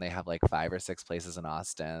Austin. They have like 5 or 6 places in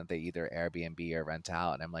Austin. They either Airbnb or rent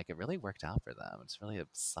out, and I'm like, it really worked out for them. It's really a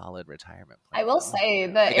solid retirement plan. I will say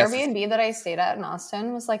the I guess Airbnb that I stayed at in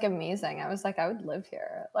Austin was like amazing. I was like, I would live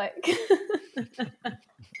here. Like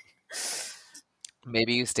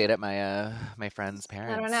maybe you stayed at my my friend's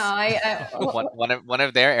parents. I don't know. one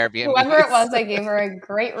of their Airbnbs. Whoever it was, I gave her a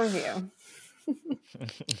great review.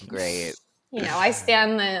 Great. You know, I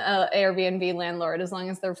stand the Airbnb landlord as long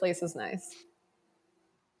as their place is nice.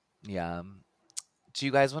 Yeah. Do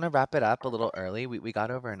you guys want to wrap it up a little early? We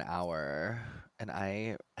got over an hour, and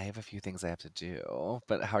I have a few things I have to do.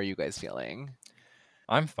 But how are you guys feeling?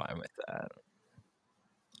 I'm fine with that.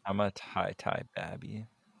 I'm a tie babby.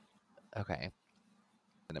 Okay.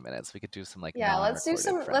 In a minute, so we could do some like let's do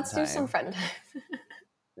some time. friend time.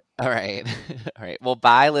 All right. All right. Well,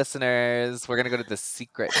 bye, listeners. We're going to go to the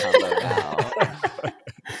secret combo now.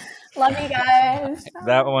 Love you guys.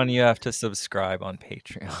 That one you have to subscribe on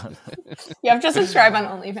Patreon. You have to subscribe on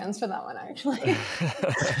OnlyFans for that one, actually.